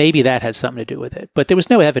 maybe that had something to do with it. But there was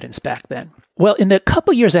no evidence back then. Well, in the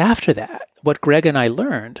couple years after that, what Greg and I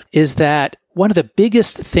learned is that one of the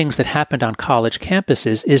biggest things that happened on college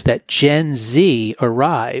campuses is that Gen Z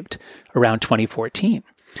arrived around 2014.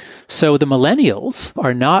 So the millennials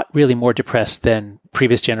are not really more depressed than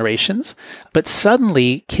previous generations, but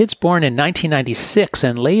suddenly kids born in 1996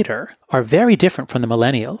 and later are very different from the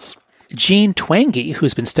millennials. Jean Twenge,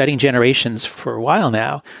 who's been studying generations for a while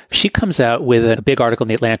now, she comes out with a big article in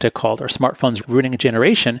The Atlantic called Are Smartphones Ruining a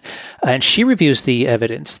Generation? And she reviews the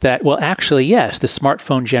evidence that, well, actually, yes, the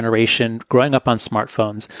smartphone generation growing up on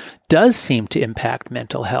smartphones does seem to impact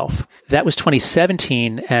mental health. That was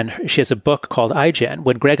 2017, and she has a book called iGen.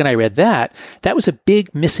 When Greg and I read that, that was a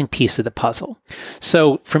big missing piece of the puzzle.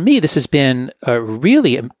 So for me, this has been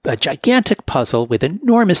a gigantic puzzle with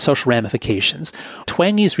enormous social ramifications.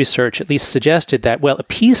 Twenge's research at least suggested that, well, a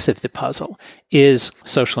piece of the puzzle is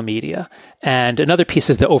social media, and another piece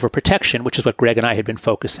is the overprotection, which is what Greg and I had been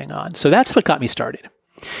focusing on. So that's what got me started.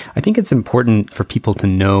 I think it's important for people to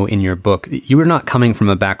know in your book, you are not coming from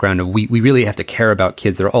a background of we really have to care about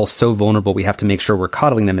kids. They're all so vulnerable. We have to make sure we're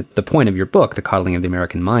coddling them. The point of your book, The Coddling of the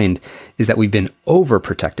American Mind, is that we've been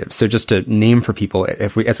overprotective. So just to name for people,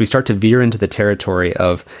 as we start to veer into the territory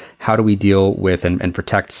of how do we deal with and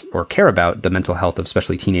protect or care about the mental health of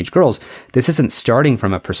especially teenage girls, this isn't starting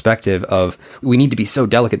from a perspective of we need to be so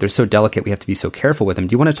delicate. They're so delicate. We have to be so careful with them.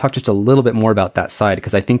 Do you want to talk just a little bit more about that side?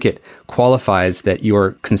 Because I think it qualifies that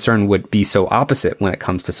your concern would be so opposite when it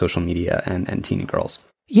comes to social media and teen girls.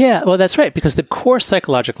 Yeah, well, that's right, because the core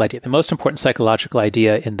psychological idea, the most important psychological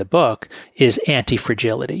idea in the book is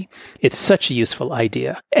anti-fragility. It's such a useful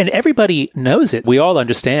idea. And everybody knows it. We all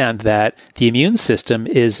understand that the immune system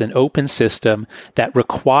is an open system that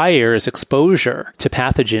requires exposure to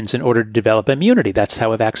pathogens in order to develop immunity. That's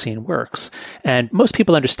how a vaccine works. And most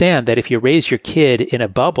people understand that if you raise your kid in a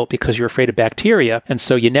bubble because you're afraid of bacteria, and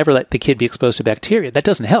so you never let the kid be exposed to bacteria, that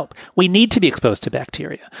doesn't help. We need to be exposed to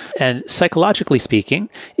bacteria. And psychologically speaking,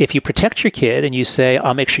 if you protect your kid and you say,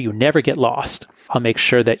 I'll make sure you never get lost, I'll make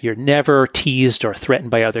sure that you're never teased or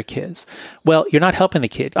threatened by other kids, well, you're not helping the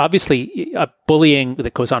kid. Obviously, bullying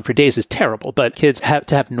that goes on for days is terrible, but kids have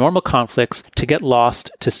to have normal conflicts, to get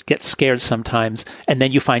lost, to get scared sometimes, and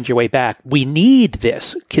then you find your way back. We need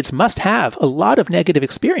this. Kids must have a lot of negative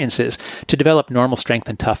experiences to develop normal strength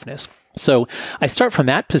and toughness. So I start from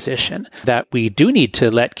that position that we do need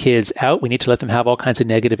to let kids out. We need to let them have all kinds of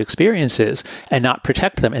negative experiences and not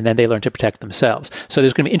protect them. And then they learn to protect themselves. So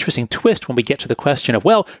there's going to be an interesting twist when we get to the question of,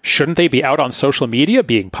 well, shouldn't they be out on social media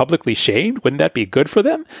being publicly shamed? Wouldn't that be good for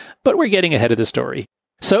them? But we're getting ahead of the story.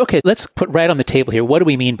 So, okay, let's put right on the table here, what do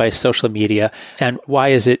we mean by social media and why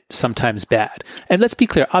is it sometimes bad? And let's be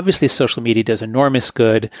clear, obviously social media does enormous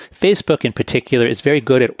good. Facebook in particular is very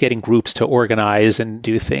good at getting groups to organize and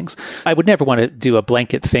do things. I would never want to do a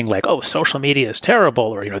blanket thing like, oh, social media is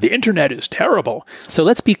terrible or, the internet is terrible. So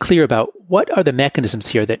let's be clear about what are the mechanisms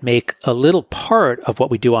here that make a little part of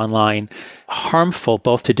what we do online harmful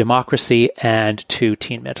both to democracy and to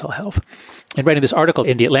teen mental health. In writing this article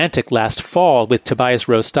in The Atlantic last fall with Tobias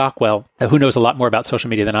Rose Stockwell, who knows a lot more about social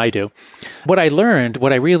media than I do, what I learned,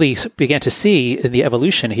 what I really began to see in the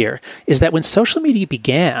evolution here, is that when social media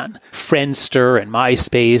began, Friendster and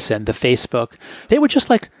MySpace and the Facebook, they were just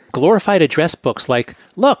like glorified address books like,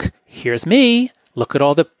 look, here's me. Look at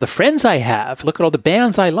all the friends I have. Look at all the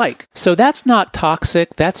bands I like. So that's not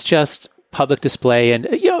toxic. That's just public display. And,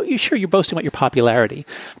 you're boasting about your popularity.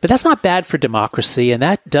 But that's not bad for democracy, and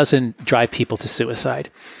that doesn't drive people to suicide.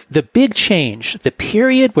 The big change, the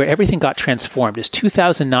period where everything got transformed, is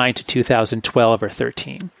 2009 to 2012 or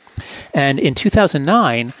 13. And in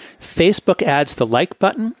 2009, Facebook adds the like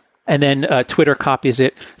button, and then Twitter copies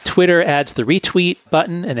it. Twitter adds the retweet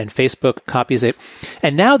button, and then Facebook copies it.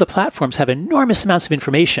 And now the platforms have enormous amounts of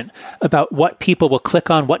information about what people will click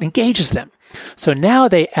on, what engages them. So now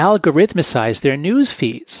they algorithmicize their news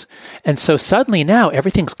feeds. And so suddenly now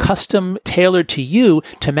everything's custom tailored to you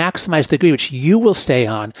to maximize the degree which you will stay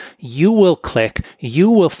on, you will click,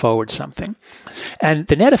 you will forward something. And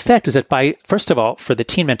the net effect is that first of all, for the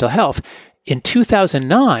teen mental health, in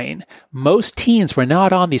 2009, most teens were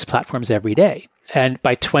not on these platforms every day. And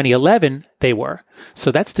by 2011, they were.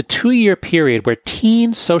 So that's the 2-year period where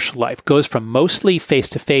teen social life goes from mostly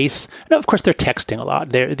face-to-face. Now, of course, they're texting a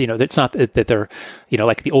lot. It's not that they're,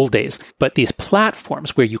 like the old days. But these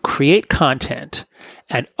platforms where you create content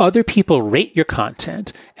and other people rate your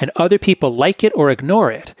content and other people like it or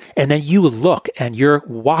ignore it. And then you look and you're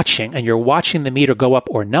watching the meter go up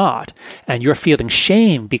or not. And you're feeling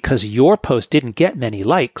shame because your post didn't get many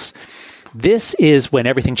likes. This is when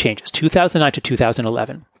everything changes, 2009 to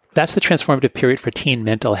 2011. That's the transformative period for teen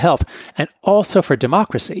mental health and also for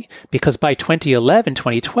democracy, because by 2011,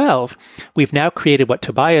 2012, we've now created what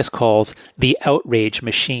Tobias calls the outrage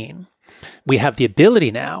machine. We have the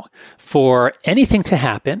ability now for anything to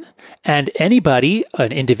happen, and anybody,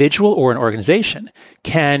 an individual or an organization,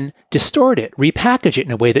 can distort it, repackage it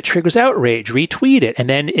in a way that triggers outrage, retweet it, and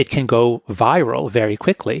then it can go viral very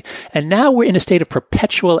quickly. And now we're in a state of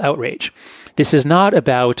perpetual outrage. This is not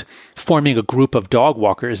about forming a group of dog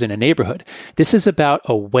walkers in a neighborhood. This is about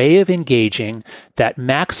a way of engaging that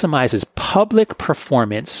maximizes public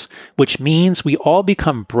performance, which means we all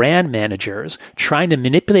become brand managers trying to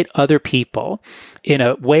manipulate other people in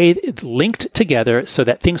a way linked together so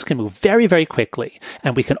that things can move very, very quickly.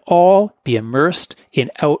 And we can all be immersed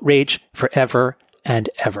in outrage forever and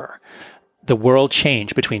ever. The world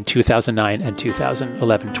changed between 2009 and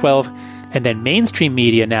 2011-12. And then mainstream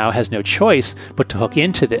media now has no choice but to hook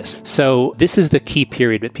into this. So this is the key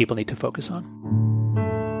period that people need to focus on.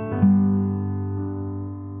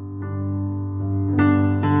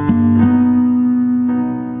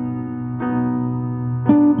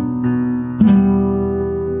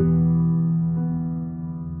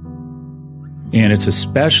 And it's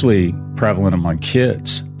especially prevalent among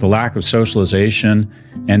kids. The lack of socialization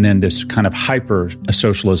and then this kind of hyper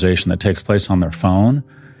socialization that takes place on their phone,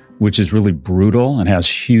 which is really brutal and has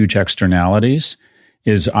huge externalities,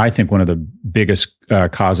 is, I think, one of the biggest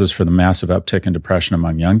causes for the massive uptick in depression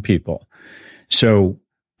among young people. So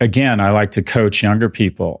again, I like to coach younger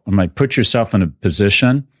people. I'm like, put yourself in a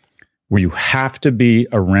position where you have to be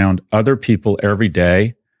around other people every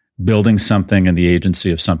day, building something in the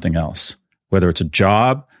agency of something else, whether it's a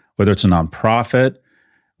job, whether it's a nonprofit,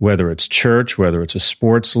 whether it's church, whether it's a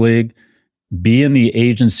sports league. Be in the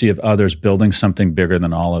agency of others, building something bigger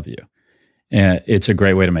than all of you. And it's a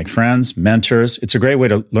great way to make friends, mentors. It's a great way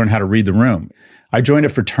to learn how to read the room. I joined a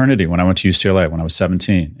fraternity when I went to UCLA when I was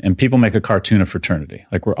 17, and people make a cartoon of fraternity.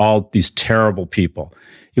 Like, we're all these terrible people.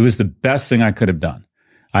 It was the best thing I could have done.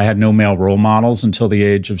 I had no male role models until the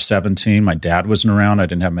age of 17. My dad wasn't around. I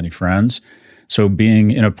didn't have many friends. So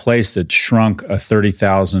being in a place that shrunk a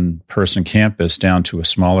 30,000 person campus down to a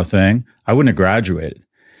smaller thing, I wouldn't have graduated.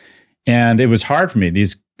 And it was hard for me.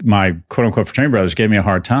 My quote unquote fraternity brothers gave me a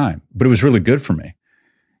hard time, but it was really good for me.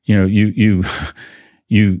 You know,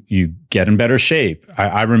 you get in better shape.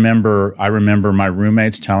 I remember my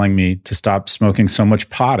roommates telling me to stop smoking so much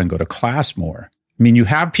pot and go to class more. I mean, you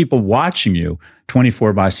have people watching you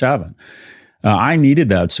 24/7. I needed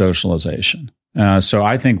that socialization. So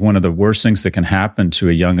I think one of the worst things that can happen to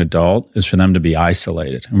a young adult is for them to be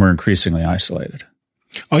isolated, and we're increasingly isolated.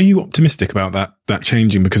 Are you optimistic about that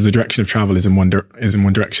changing? Because the direction of travel is in one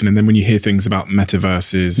direction, and then when you hear things about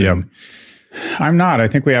metaverses, I'm not. I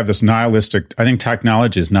think we have this nihilistic. I think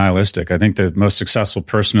technology is nihilistic. I think the most successful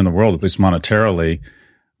person in the world, at least monetarily,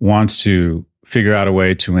 wants to figure out a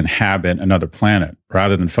way to inhabit another planet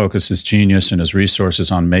rather than focus his genius and his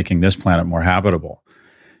resources on making this planet more habitable.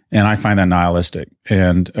 And I find that nihilistic.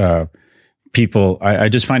 And people, I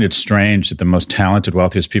just find it strange that the most talented,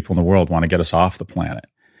 wealthiest people in the world want to get us off the planet.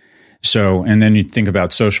 So, and then you think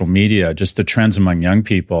about social media, just the trends among young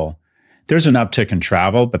people. There's an uptick in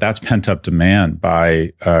travel, but that's pent up demand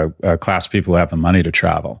by a class of people who have the money to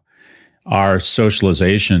travel. Our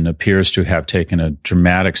socialization appears to have taken a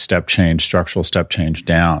dramatic step change, structural step change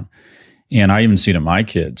down. And I even see it in my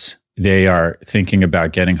kids. They are thinking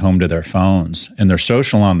about getting home to their phones, and they're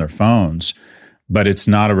social on their phones, but it's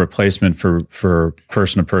not a replacement for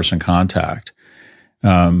person-to-person contact.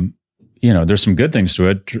 There's some good things to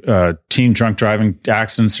it. Teen drunk driving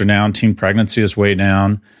accidents are down. Teen pregnancy is way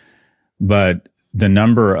down. But the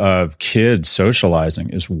number of kids socializing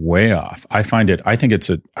is way off. I think it's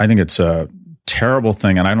a terrible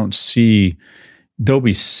thing. And I don't see, there'll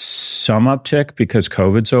be some uptick because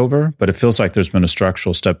COVID's over, but it feels like there's been a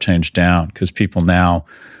structural step change down because people now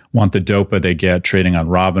want the dopa they get trading on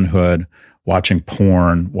Robinhood, watching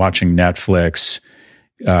porn, watching Netflix,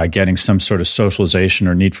 getting some sort of socialization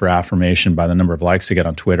or need for affirmation by the number of likes they get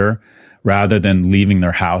on Twitter, rather than leaving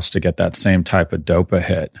their house to get that same type of dopa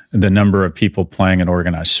hit. The number of people playing in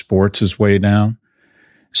organized sports is way down.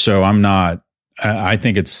 So I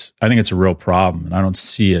think it's a real problem, and I don't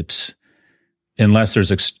see it unless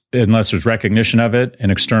there's recognition of it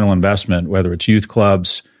and external investment, whether it's youth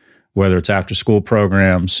clubs, whether it's after school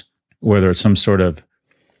programs, whether it's some sort of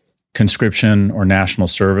conscription or national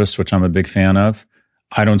service, which I'm a big fan of.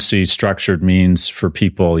 I don't see structured means for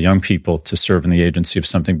people, young people, to serve in the agency of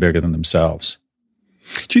something bigger than themselves.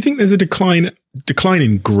 Do you think there's a decline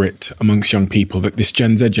in grit amongst young people, that this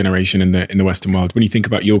Gen Z generation in the Western world? When you think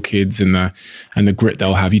about your kids and the grit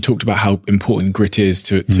they'll have, you talked about how important grit is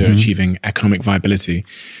to achieving economic viability.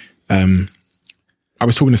 I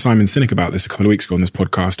was talking to Simon Sinek about this a couple of weeks ago on this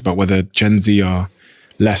podcast, about whether Gen Z are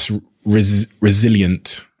less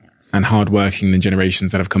resilient and hardworking than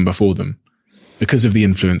generations that have come before them, because of the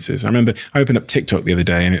influences. I remember I opened up TikTok the other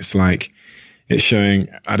day, and it's showing,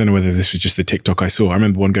 I don't know whether this was just the TikTok I saw. I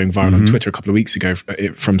remember one going viral on Twitter a couple of weeks ago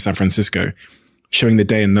from San Francisco, showing the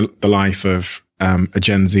day in the life of a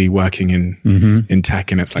Gen Z working in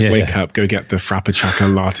tech. And it's like, wake up, go get the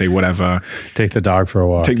Frappuccino latte, whatever. Take the dog for a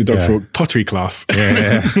walk. Take the dog for a pottery class.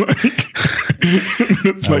 Yeah.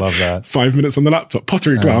 It's I love that. 5 minutes on the laptop,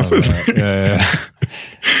 pottery class.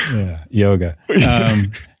 Yeah. Yoga.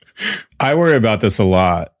 I worry about this a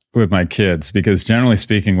lot with my kids, because generally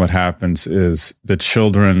speaking, what happens is the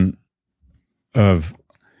children of,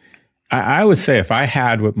 I would say if I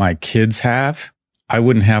had what my kids have, I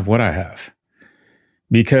wouldn't have what I have,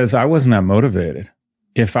 because I wasn't that motivated.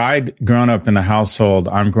 If I'd grown up in the household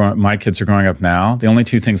my kids are growing up now, the only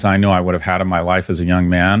two things I know I would have had in my life as a young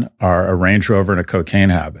man are a Range Rover and a cocaine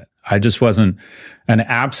habit. An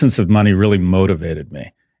absence of money really motivated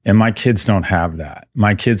me. And my kids don't have that.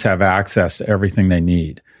 My kids have access to everything they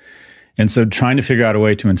need. And so trying to figure out a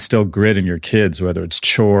way to instill grit in your kids, whether it's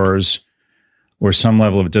chores or some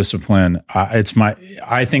level of discipline, I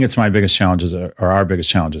think it's my biggest challenge or our biggest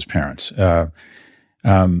challenge as parents.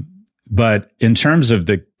 But in terms of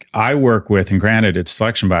I work with, and granted it's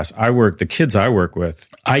selection bias, the kids I work with,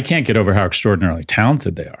 I can't get over how extraordinarily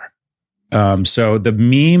talented they are. So the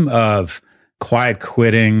meme of quiet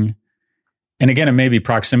quitting, and again, it may be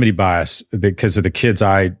proximity bias because of the kids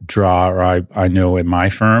I draw or I know in my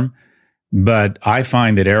firm, but I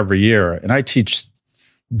find that every year, and I teach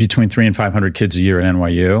between 300 and 500 kids a year at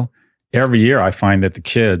NYU, every year I find that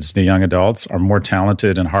the young adults, are more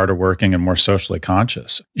talented and harder working and more socially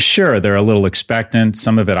conscious. Sure, they're a little expectant.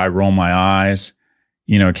 Some of it, I roll my eyes.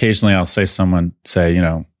 Occasionally I'll say,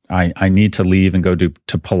 I need to leave and go to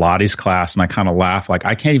Pilates class. And I kind of laugh. Like,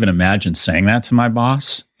 I can't even imagine saying that to my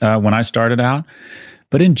boss when I started out.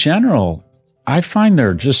 But in general, I find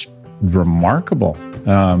they're just remarkable.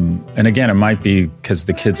 And again, it might be because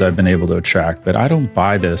the kids I've been able to attract, but I don't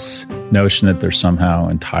buy this notion that they're somehow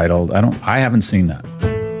entitled. I haven't seen that.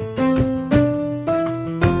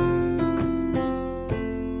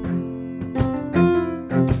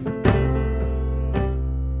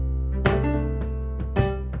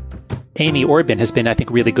 Amy Orban has been, I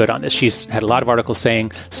think, really good on this. She's had a lot of articles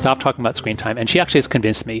saying, stop talking about screen time. And she actually has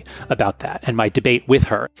convinced me about that and my debate with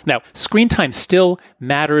her. Now, screen time still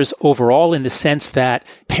matters overall in the sense that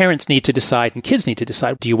parents need to decide and kids need to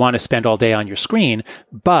decide, do you want to spend all day on your screen?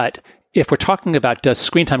 But if we're talking about, does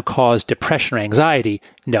screen time cause depression or anxiety?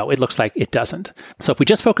 No, it looks like it doesn't. So if we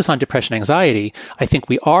just focus on depression and anxiety, I think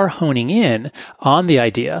we are honing in on the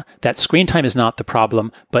idea that screen time is not the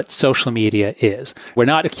problem, but social media is. We're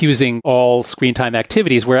not accusing all screen time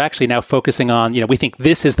activities. We're actually now focusing on, we think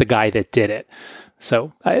this is the guy that did it.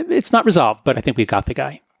 So it's not resolved, but I think we've got the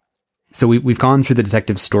guy. So we've gone through the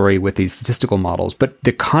detective story with these statistical models, but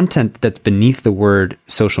the content that's beneath the word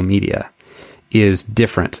social media is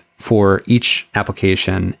different for each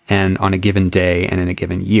application and on a given day and in a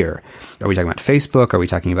given year. Are we talking about Facebook? Are we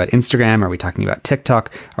talking about Instagram? Are we talking about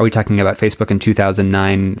TikTok? Are we talking about Facebook in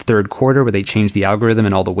 2009 third quarter where they changed the algorithm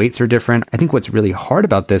and all the weights are different? I think what's really hard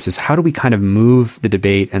about this is how do we kind of move the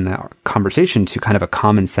debate and the conversation to kind of a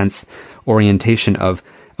common sense orientation of,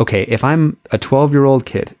 okay, if I'm a 12-year-old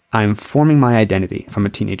kid, I'm forming my identity if I'm a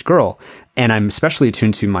teenage girl, and I'm especially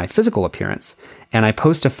attuned to my physical appearance, and I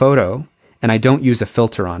post a photo and I don't use a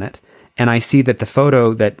filter on it, and I see that the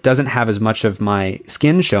photo that doesn't have as much of my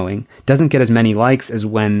skin showing doesn't get as many likes as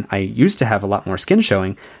when I used to have a lot more skin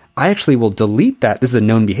showing, I actually will delete that. This is a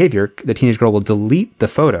known behavior. The teenage girl will delete the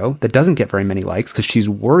photo that doesn't get very many likes because she's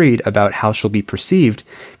worried about how she'll be perceived,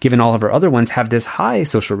 given all of her other ones have this high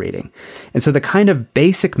social rating. And so the kind of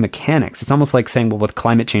basic mechanics, it's almost like saying, well, with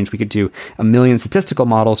climate change, we could do a million statistical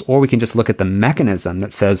models, or we can just look at the mechanism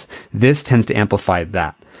that says this tends to amplify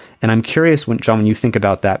that. And I'm curious, John, when you think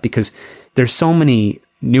about that, because there's so many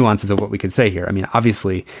nuances of what we could say here. I mean,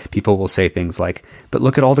 obviously, people will say things like, but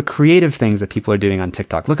look at all the creative things that people are doing on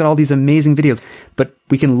TikTok. Look at all these amazing videos. But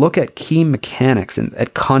we can look at key mechanics and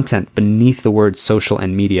at content beneath the words social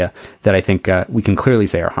and media that I think we can clearly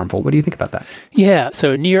say are harmful. What do you think about that? Yeah.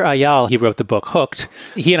 So Nir Eyal, he wrote the book Hooked.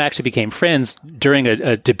 He and I actually became friends during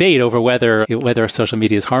a debate over whether social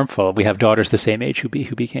media is harmful. We have daughters the same age who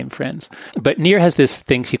became friends. But Nir has this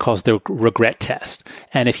thing he calls the regret test.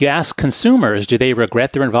 And if you ask consumers, do they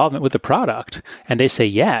regret their involvement with the product? And they say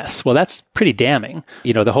yes. Well, that's pretty damning.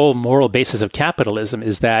 The whole moral basis of capitalism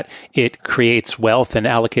is that it creates wealth and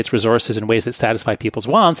allocates resources in ways that satisfy people's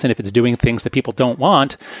wants. And if it's doing things that people don't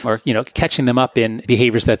want, or, catching them up in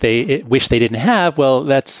behaviors that they wish they didn't have, well,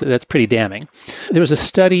 that's pretty damning. There was a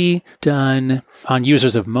study done on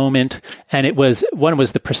users of Moment, and one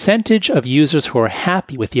was the percentage of users who are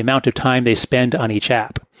happy with the amount of time they spend on each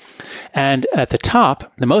app. And at the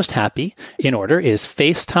top, the most happy in order is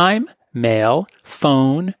FaceTime, Mail,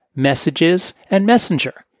 Phone, Messages, and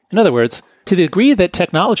Messenger. In other words, to the degree that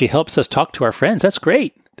technology helps us talk to our friends, that's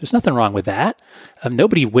great. There's nothing wrong with that.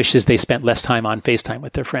 Nobody wishes they spent less time on FaceTime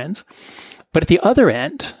with their friends. But at the other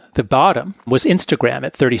end, the bottom was Instagram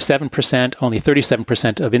at 37%. Only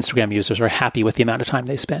 37% of Instagram users are happy with the amount of time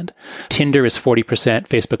they spend. Tinder is 40%,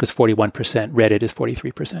 Facebook is 41%, Reddit is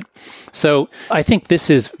 43%. So I think this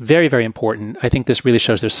is very, very important. I think this really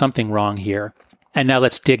shows there's something wrong here. And now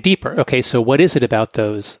let's dig deeper. Okay, so what is it about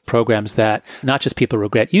those programs that not just people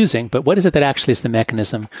regret using, but what is it that actually is the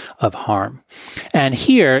mechanism of harm? And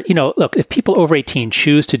here, look, if people over 18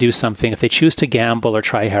 choose to do something, if they choose to gamble or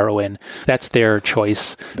try heroin, that's their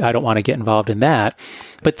choice. I don't want to get involved in that.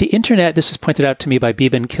 But the internet, this was pointed out to me by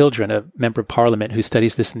Beban Kildren, a member of parliament who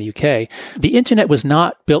studies this in the UK. The internet was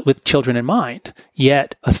not built with children in mind,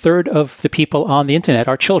 yet a third of the people on the internet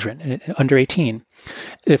are children under 18.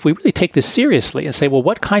 If we really take this seriously and say, well,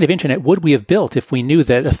 what kind of internet would we have built if we knew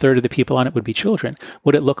that a third of the people on it would be children?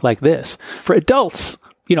 Would it look like this? For adults,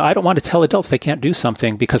 I don't want to tell adults they can't do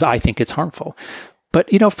something because I think it's harmful. But,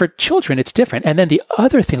 for children, it's different. And then the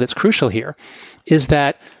other thing that's crucial here is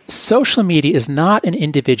that social media is not an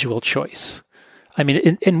individual choice. I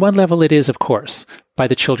mean, in one level, it is, of course, by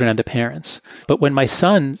the children and the parents. But when my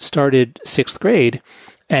son started 6th grade,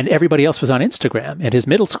 and everybody else was on Instagram at his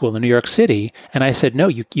middle school in New York City, and I said, no,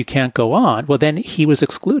 you can't go on. Well, then he was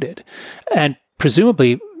excluded. And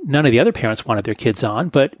presumably, none of the other parents wanted their kids on,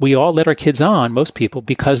 but we all let our kids on, most people,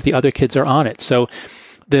 because the other kids are on it. So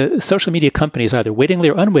the social media companies, either wittingly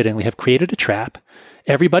or unwittingly, have created a trap.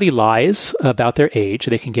 Everybody lies about their age.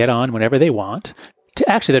 They can get on whenever they want. To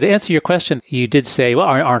answer your question, you did say, well,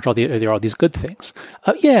 aren't there all these good things?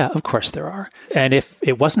 Yeah, of course there are. And if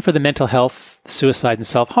it wasn't for the mental health, suicide, and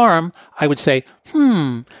self-harm, I would say,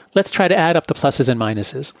 let's try to add up the pluses and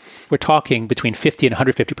minuses. We're talking between 50 and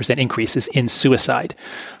 150% increases in suicide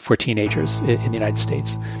for teenagers in the United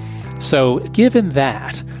States. So given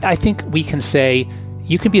that, I think we can say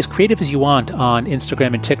you can be as creative as you want on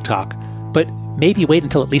Instagram and TikTok, but maybe wait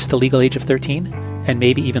until at least the legal age of 13, and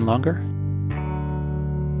maybe even longer.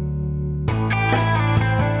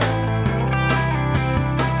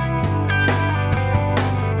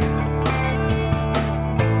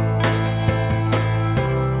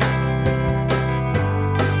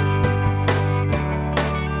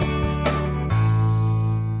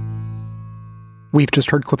 We've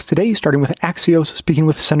just heard clips today, starting with Axios speaking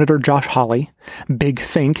with Senator Josh Hawley. Big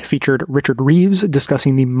Think featured Richard Reeves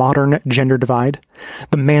discussing the modern gender divide.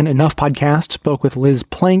 The Man Enough podcast spoke with Liz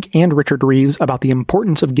Plank and Richard Reeves about the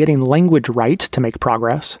importance of getting language right to make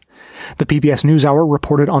progress. The PBS NewsHour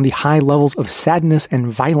reported on the high levels of sadness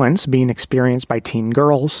and violence being experienced by teen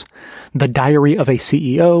girls. The Diary of a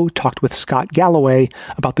CEO talked with Scott Galloway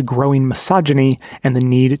about the growing misogyny and the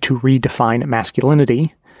need to redefine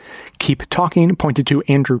masculinity. Keep Talking pointed to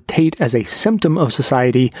Andrew Tate as a symptom of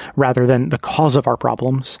society rather than the cause of our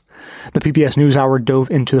problems. The PBS NewsHour dove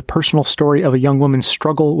into the personal story of a young woman's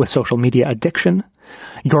struggle with social media addiction.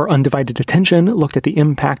 Your Undivided Attention looked at the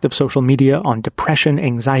impact of social media on depression,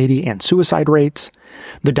 anxiety, and suicide rates.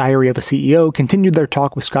 The Diary of a CEO continued their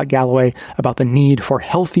talk with Scott Galloway about the need for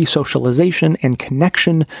healthy socialization and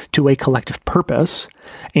connection to a collective purpose.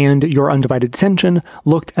 And Your Undivided Attention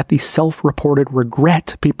looked at the self-reported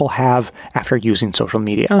regret people have after using social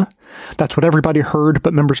media. That's what everybody heard,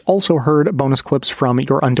 but members also heard bonus clips from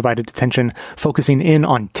Your Undivided Attention focusing in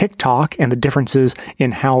on TikTok and the differences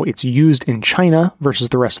in how it's used in China versus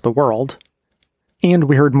the rest of the world. And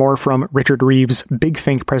we heard more from Richard Reeves' Big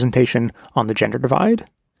Think presentation on the gender divide.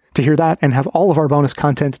 To hear that and have all of our bonus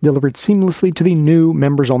content delivered seamlessly to the new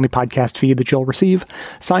members-only podcast feed that you'll receive,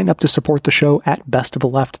 sign up to support the show at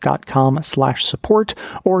bestoftheleft.com/support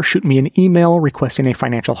or shoot me an email requesting a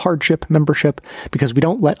financial hardship membership because we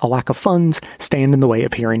don't let a lack of funds stand in the way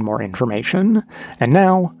of hearing more information. And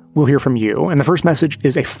now, we'll hear from you. And the first message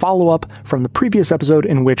is a follow-up from the previous episode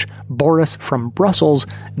in which Boris from Brussels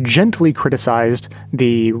gently criticized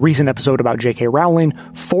the recent episode about J.K. Rowling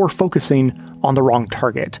for focusing on the wrong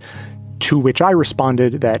target, to which I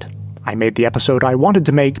responded that I made the episode I wanted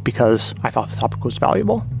to make because I thought the topic was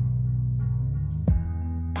valuable.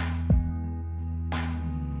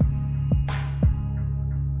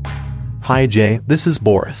 Hi Jay, this is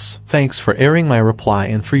Boris. Thanks for airing my reply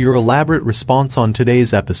and for your elaborate response on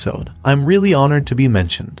today's episode. I'm really honored to be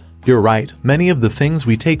mentioned. You're right, many of the things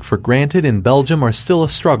we take for granted in Belgium are still a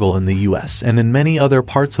struggle in the US and in many other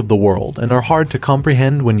parts of the world and are hard to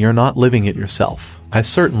comprehend when you're not living it yourself. I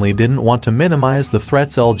certainly didn't want to minimize the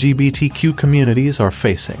threats LGBTQ communities are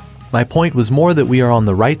facing. My point was more that we are on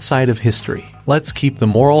the right side of history. Let's keep the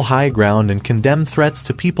moral high ground and condemn threats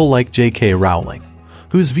to people like J.K. Rowling,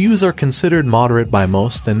 whose views are considered moderate by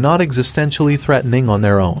most and not existentially threatening on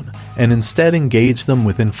their own, and instead engage them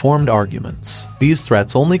with informed arguments. These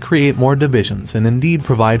threats only create more divisions and indeed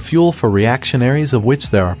provide fuel for reactionaries, of which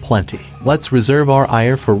there are plenty. Let's reserve our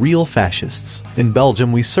ire for real fascists. In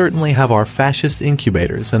Belgium, we certainly have our fascist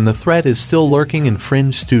incubators, and the threat is still lurking in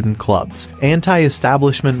fringe student clubs,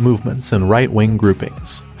 anti-establishment movements, and right-wing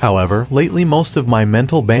groupings. However, lately most of my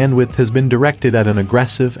mental bandwidth has been directed at an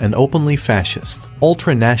aggressive and openly fascist,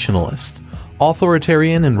 ultra-nationalist,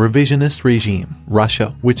 authoritarian and revisionist regime,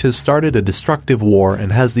 Russia, which has started a destructive war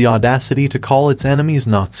and has the audacity to call its enemies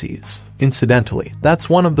Nazis. Incidentally, that's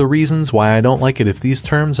one of the reasons why I don't like it if these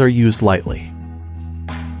terms are used lightly.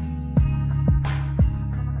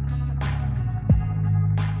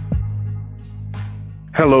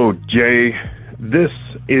 Hello, Jay. This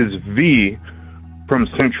is V from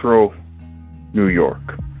Central New York.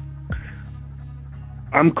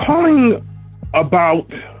 I'm calling about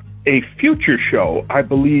a future show I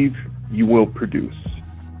believe you will produce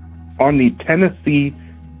on the Tennessee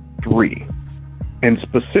 3, and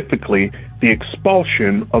specifically the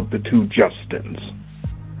expulsion of the two Justins.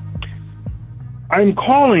 I'm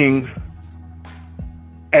calling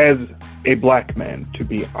as a black man, to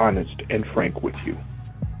be honest and frank with you.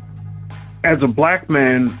 As a black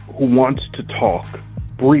man who wants to talk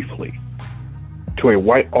briefly to a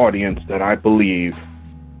white audience that I believe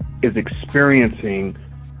is experiencing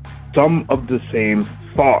some of the same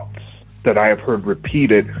thoughts that I have heard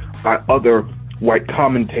repeated by other white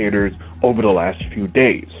commentators over the last few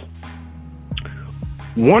days.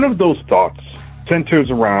 One of those thoughts centers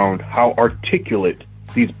around how articulate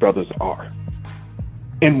these brothers are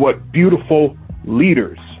and what beautiful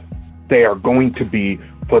leaders they are going to be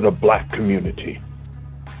for the black community.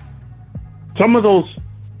 Some of those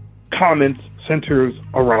comments centers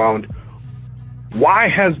around why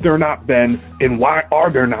has there not been and why are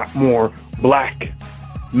there not more black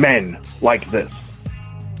men like this?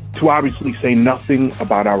 To obviously say nothing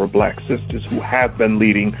about our black sisters who have been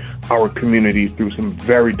leading our communities through some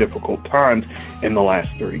very difficult times in the last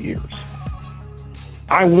 30 years.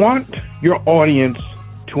 I want your audience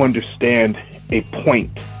to understand a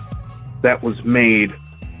point that was made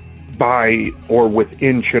by, or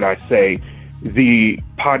within, should I say, the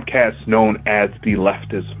podcast known as the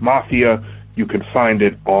Leftist Mafia. You can find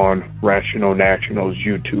it on Rational National's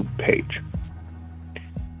YouTube page.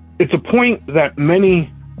 It's a point that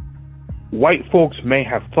many white folks may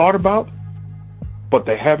have thought about, but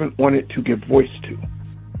they haven't wanted to give voice to.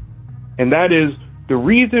 And that is the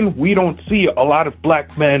reason we don't see a lot of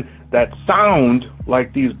black men that sound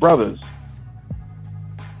like these brothers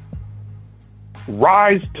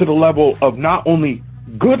rise to the level of not only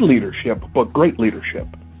good leadership, but great leadership,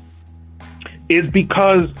 is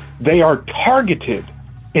because they are targeted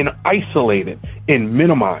and isolated and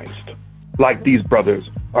minimized like these brothers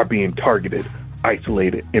are being targeted,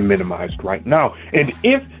 isolated, and minimized right now. And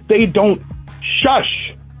if they don't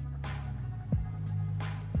shush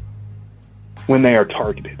when they are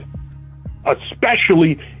targeted,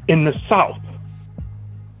 especially in the South,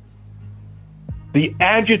 the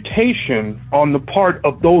agitation on the part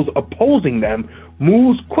of those opposing them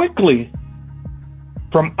moves quickly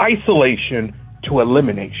from isolation to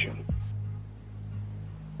elimination.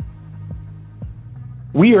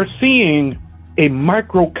 We are seeing a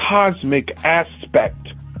microcosmic aspect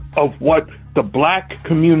of what the black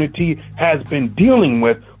community has been dealing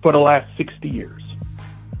with for the last 60 years.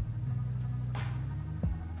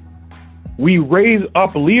 We raise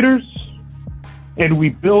up leaders and we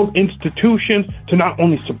build institutions to not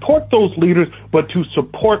only support those leaders, but to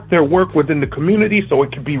support their work within the community so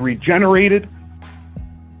it can be regenerated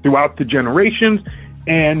throughout the generations.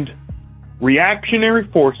 And reactionary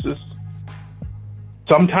forces,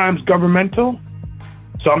 sometimes governmental,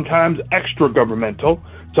 sometimes extra-governmental,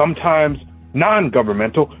 sometimes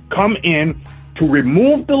non-governmental, come in to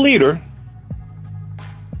remove the leader,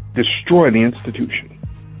 destroy the institution.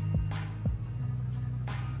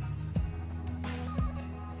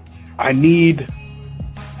 I need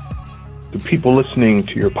the people listening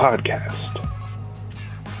to your podcast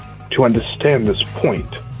to understand this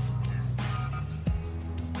point.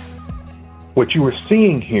 What you are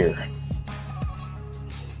seeing here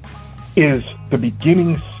is the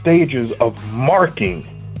beginning stages of marking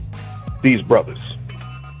these brothers,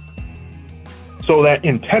 so that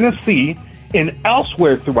in Tennessee and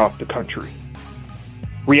elsewhere throughout the country,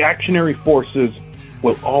 reactionary forces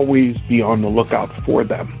will always be on the lookout for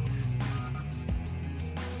them.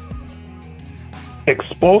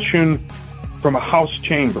 Expulsion from a House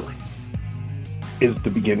chamber is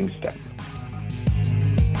the beginning step.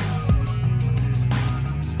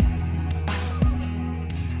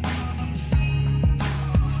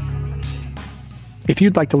 If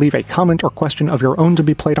you'd like to leave a comment or question of your own to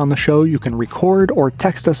be played on the show, you can record or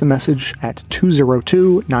text us a message at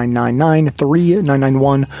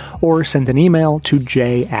 202-999-3991 or send an email to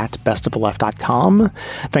j@bestoftheleft.com.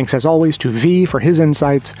 Thanks as always to V for his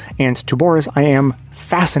insights, and to Boris. I am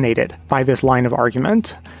fascinated by this line of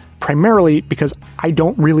argument. primarily because I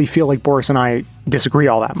don't really feel like Boris and I disagree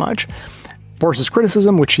all that much. Boris's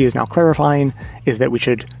criticism, which he is now clarifying, is that we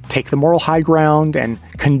should take the moral high ground and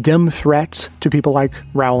condemn threats to people like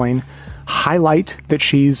Rowling, highlight that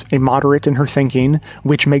she's a moderate in her thinking,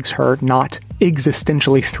 which makes her not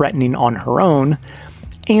existentially threatening on her own,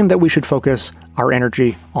 and that we should focus our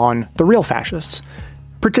energy on the real fascists,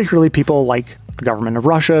 particularly people like the government of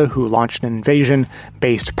Russia, who launched an invasion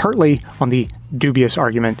based partly on the dubious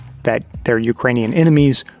argument that their Ukrainian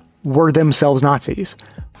enemies were themselves Nazis,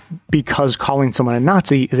 because calling someone a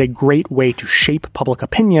Nazi is a great way to shape public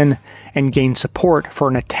opinion and gain support for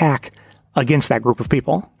an attack against that group of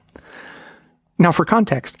people. Now, for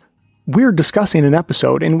context, we're discussing an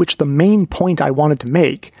episode in which the main point I wanted to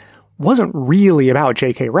make wasn't really about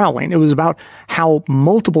J.K. Rowling. It was about how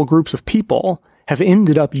multiple groups of people have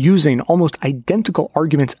ended up using almost identical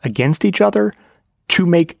arguments against each other to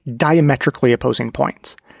make diametrically opposing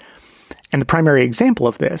points. And the primary example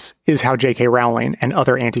of this is how J.K. Rowling and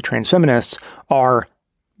other anti-trans feminists are,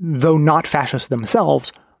 though not fascists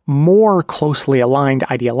themselves, more closely aligned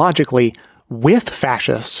ideologically with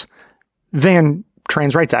fascists than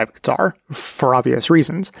trans rights advocates are, for obvious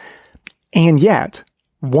reasons. And yet,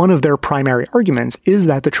 one of their primary arguments is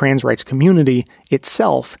that the trans rights community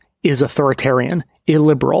itself is authoritarian,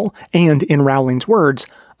 illiberal, and, in Rowling's words,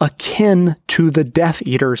 akin to the Death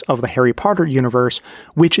Eaters of the Harry Potter universe,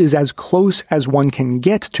 which is as close as one can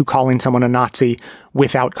get to calling someone a Nazi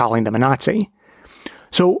without calling them a Nazi.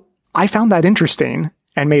 So I found that interesting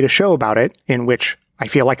and made a show about it, in which I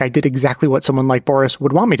feel like I did exactly what someone like Boris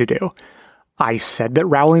would want me to do. I said that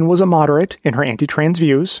Rowling was a moderate in her anti-trans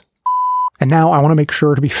views, and now I want to make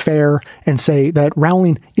sure to be fair and say that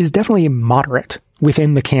Rowling is definitely a moderate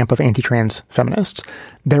within the camp of anti-trans feminists.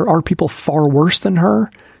 There are people far worse than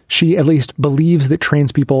her. She at least believes that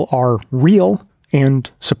trans people are real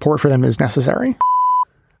and support for them is necessary.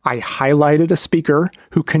 I highlighted a speaker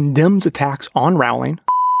who condemns attacks on Rowling.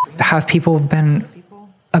 Have people been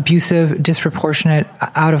abusive, disproportionate,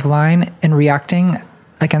 out of line in reacting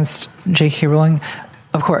against J.K. Rowling?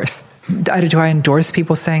 Of course. Do I endorse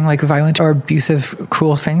people saying like violent or abusive,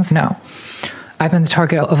 cruel things? No. I've been the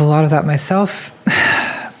target of a lot of that myself,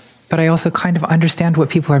 but I also kind of understand what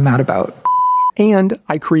people are mad about. And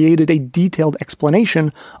I created a detailed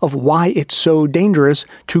explanation of why it's so dangerous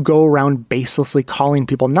to go around baselessly calling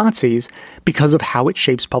people Nazis because of how it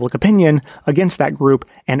shapes public opinion against that group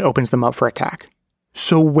and opens them up for attack.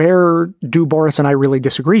 So where do Boris and I really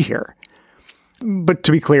disagree here? But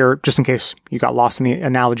to be clear, just in case you got lost in the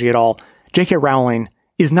analogy at all, J.K. Rowling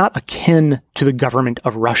is not akin to the government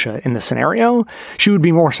of Russia in this scenario. She would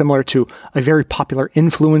be more similar to a very popular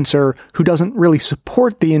influencer who doesn't really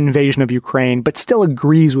support the invasion of Ukraine, but still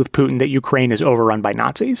agrees with Putin that Ukraine is overrun by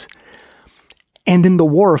Nazis. And in the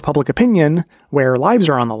war of public opinion, where lives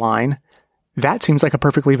are on the line, that seems like a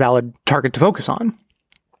perfectly valid target to focus on.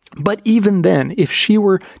 But even then, if she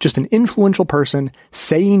were just an influential person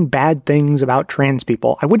saying bad things about trans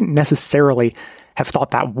people, I wouldn't necessarily have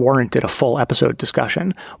thought that warranted a full episode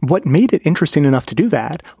discussion. What made it interesting enough to do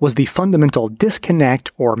that was the fundamental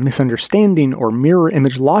disconnect or misunderstanding or mirror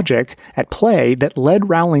image logic at play that led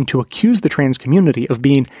Rowling to accuse the trans community of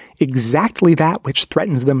being exactly that which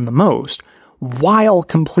threatens them the most, while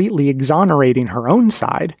completely exonerating her own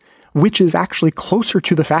side, which is actually closer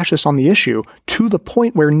to the fascists on the issue, to the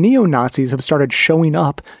point where neo-Nazis have started showing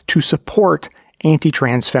up to support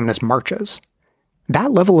anti-trans feminist marches.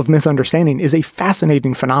 That level of misunderstanding is a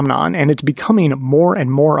fascinating phenomenon, and it's becoming more and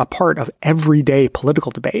more a part of everyday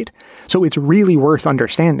political debate. So it's really worth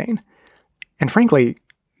understanding. And frankly,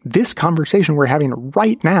 this conversation we're having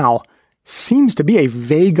right now seems to be a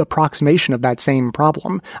vague approximation of that same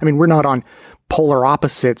problem. I mean, we're not on polar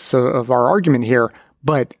opposites of our argument here,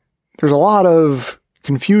 but there's a lot of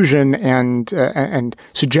confusion and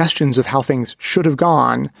suggestions of how things should have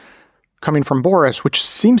gone coming from Boris, which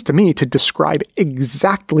seems to me to describe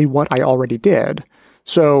exactly what I already did.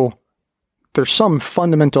 So there's some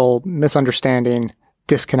fundamental misunderstanding,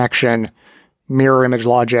 disconnection, mirror image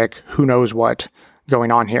logic, who knows what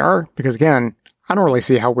going on here. Because again, I don't really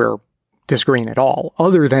see how we're disagreeing at all,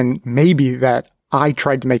 other than maybe that I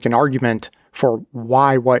tried to make an argument for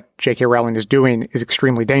why what J.K. Rowling is doing is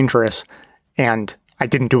extremely dangerous, and I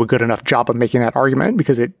didn't do a good enough job of making that argument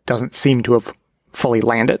because it doesn't seem to have fully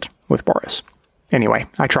landed with Boris. Anyway,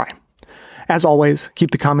 I try. As always,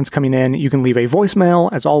 keep the comments coming in. You can leave a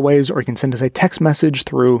voicemail, as always, or you can send us a text message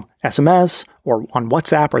through SMS or on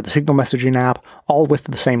WhatsApp or the Signal messaging app, all with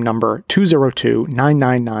the same number,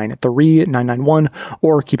 202-999-3991,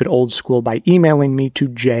 or keep it old school by emailing me to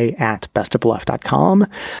j@bestofleft.com.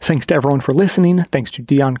 Thanks to everyone for listening. Thanks to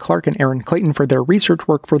Dion Clark and Aaron Clayton for their research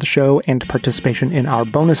work for the show and participation in our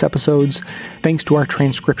bonus episodes. Thanks to our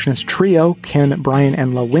transcriptionist trio, Ken, Brian,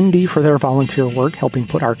 and LaWindy, for their volunteer work helping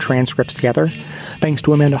put our transcripts together. Thanks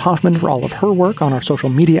to Amanda Hoffman for all of her work on our social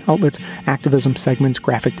media outlets, activism segments,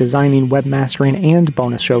 graphic designing, webmastering, and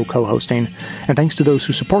bonus show co-hosting. And thanks to those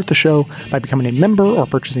who support the show by becoming a member or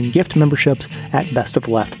purchasing gift memberships at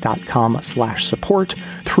bestofleft.com/support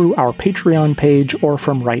through our Patreon page or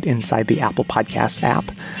from right inside the Apple Podcasts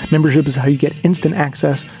app. Membership is how you get instant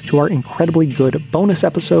access to our incredibly good bonus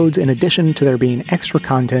episodes, in addition to there being extra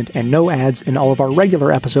content and no ads in all of our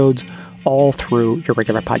regular episodes, all through your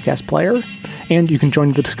regular podcast player. And you can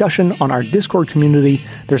join the discussion on our Discord community.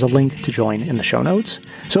 There's a link to join in the show notes.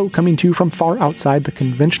 So, coming to you from far outside the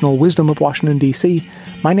conventional wisdom of Washington, D.C.,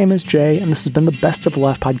 my name is Jay, and this has been the Best of the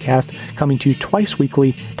Left podcast, coming to you twice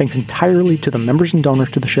weekly, thanks entirely to the members and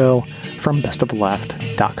donors to the show from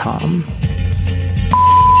bestoftheleft.com.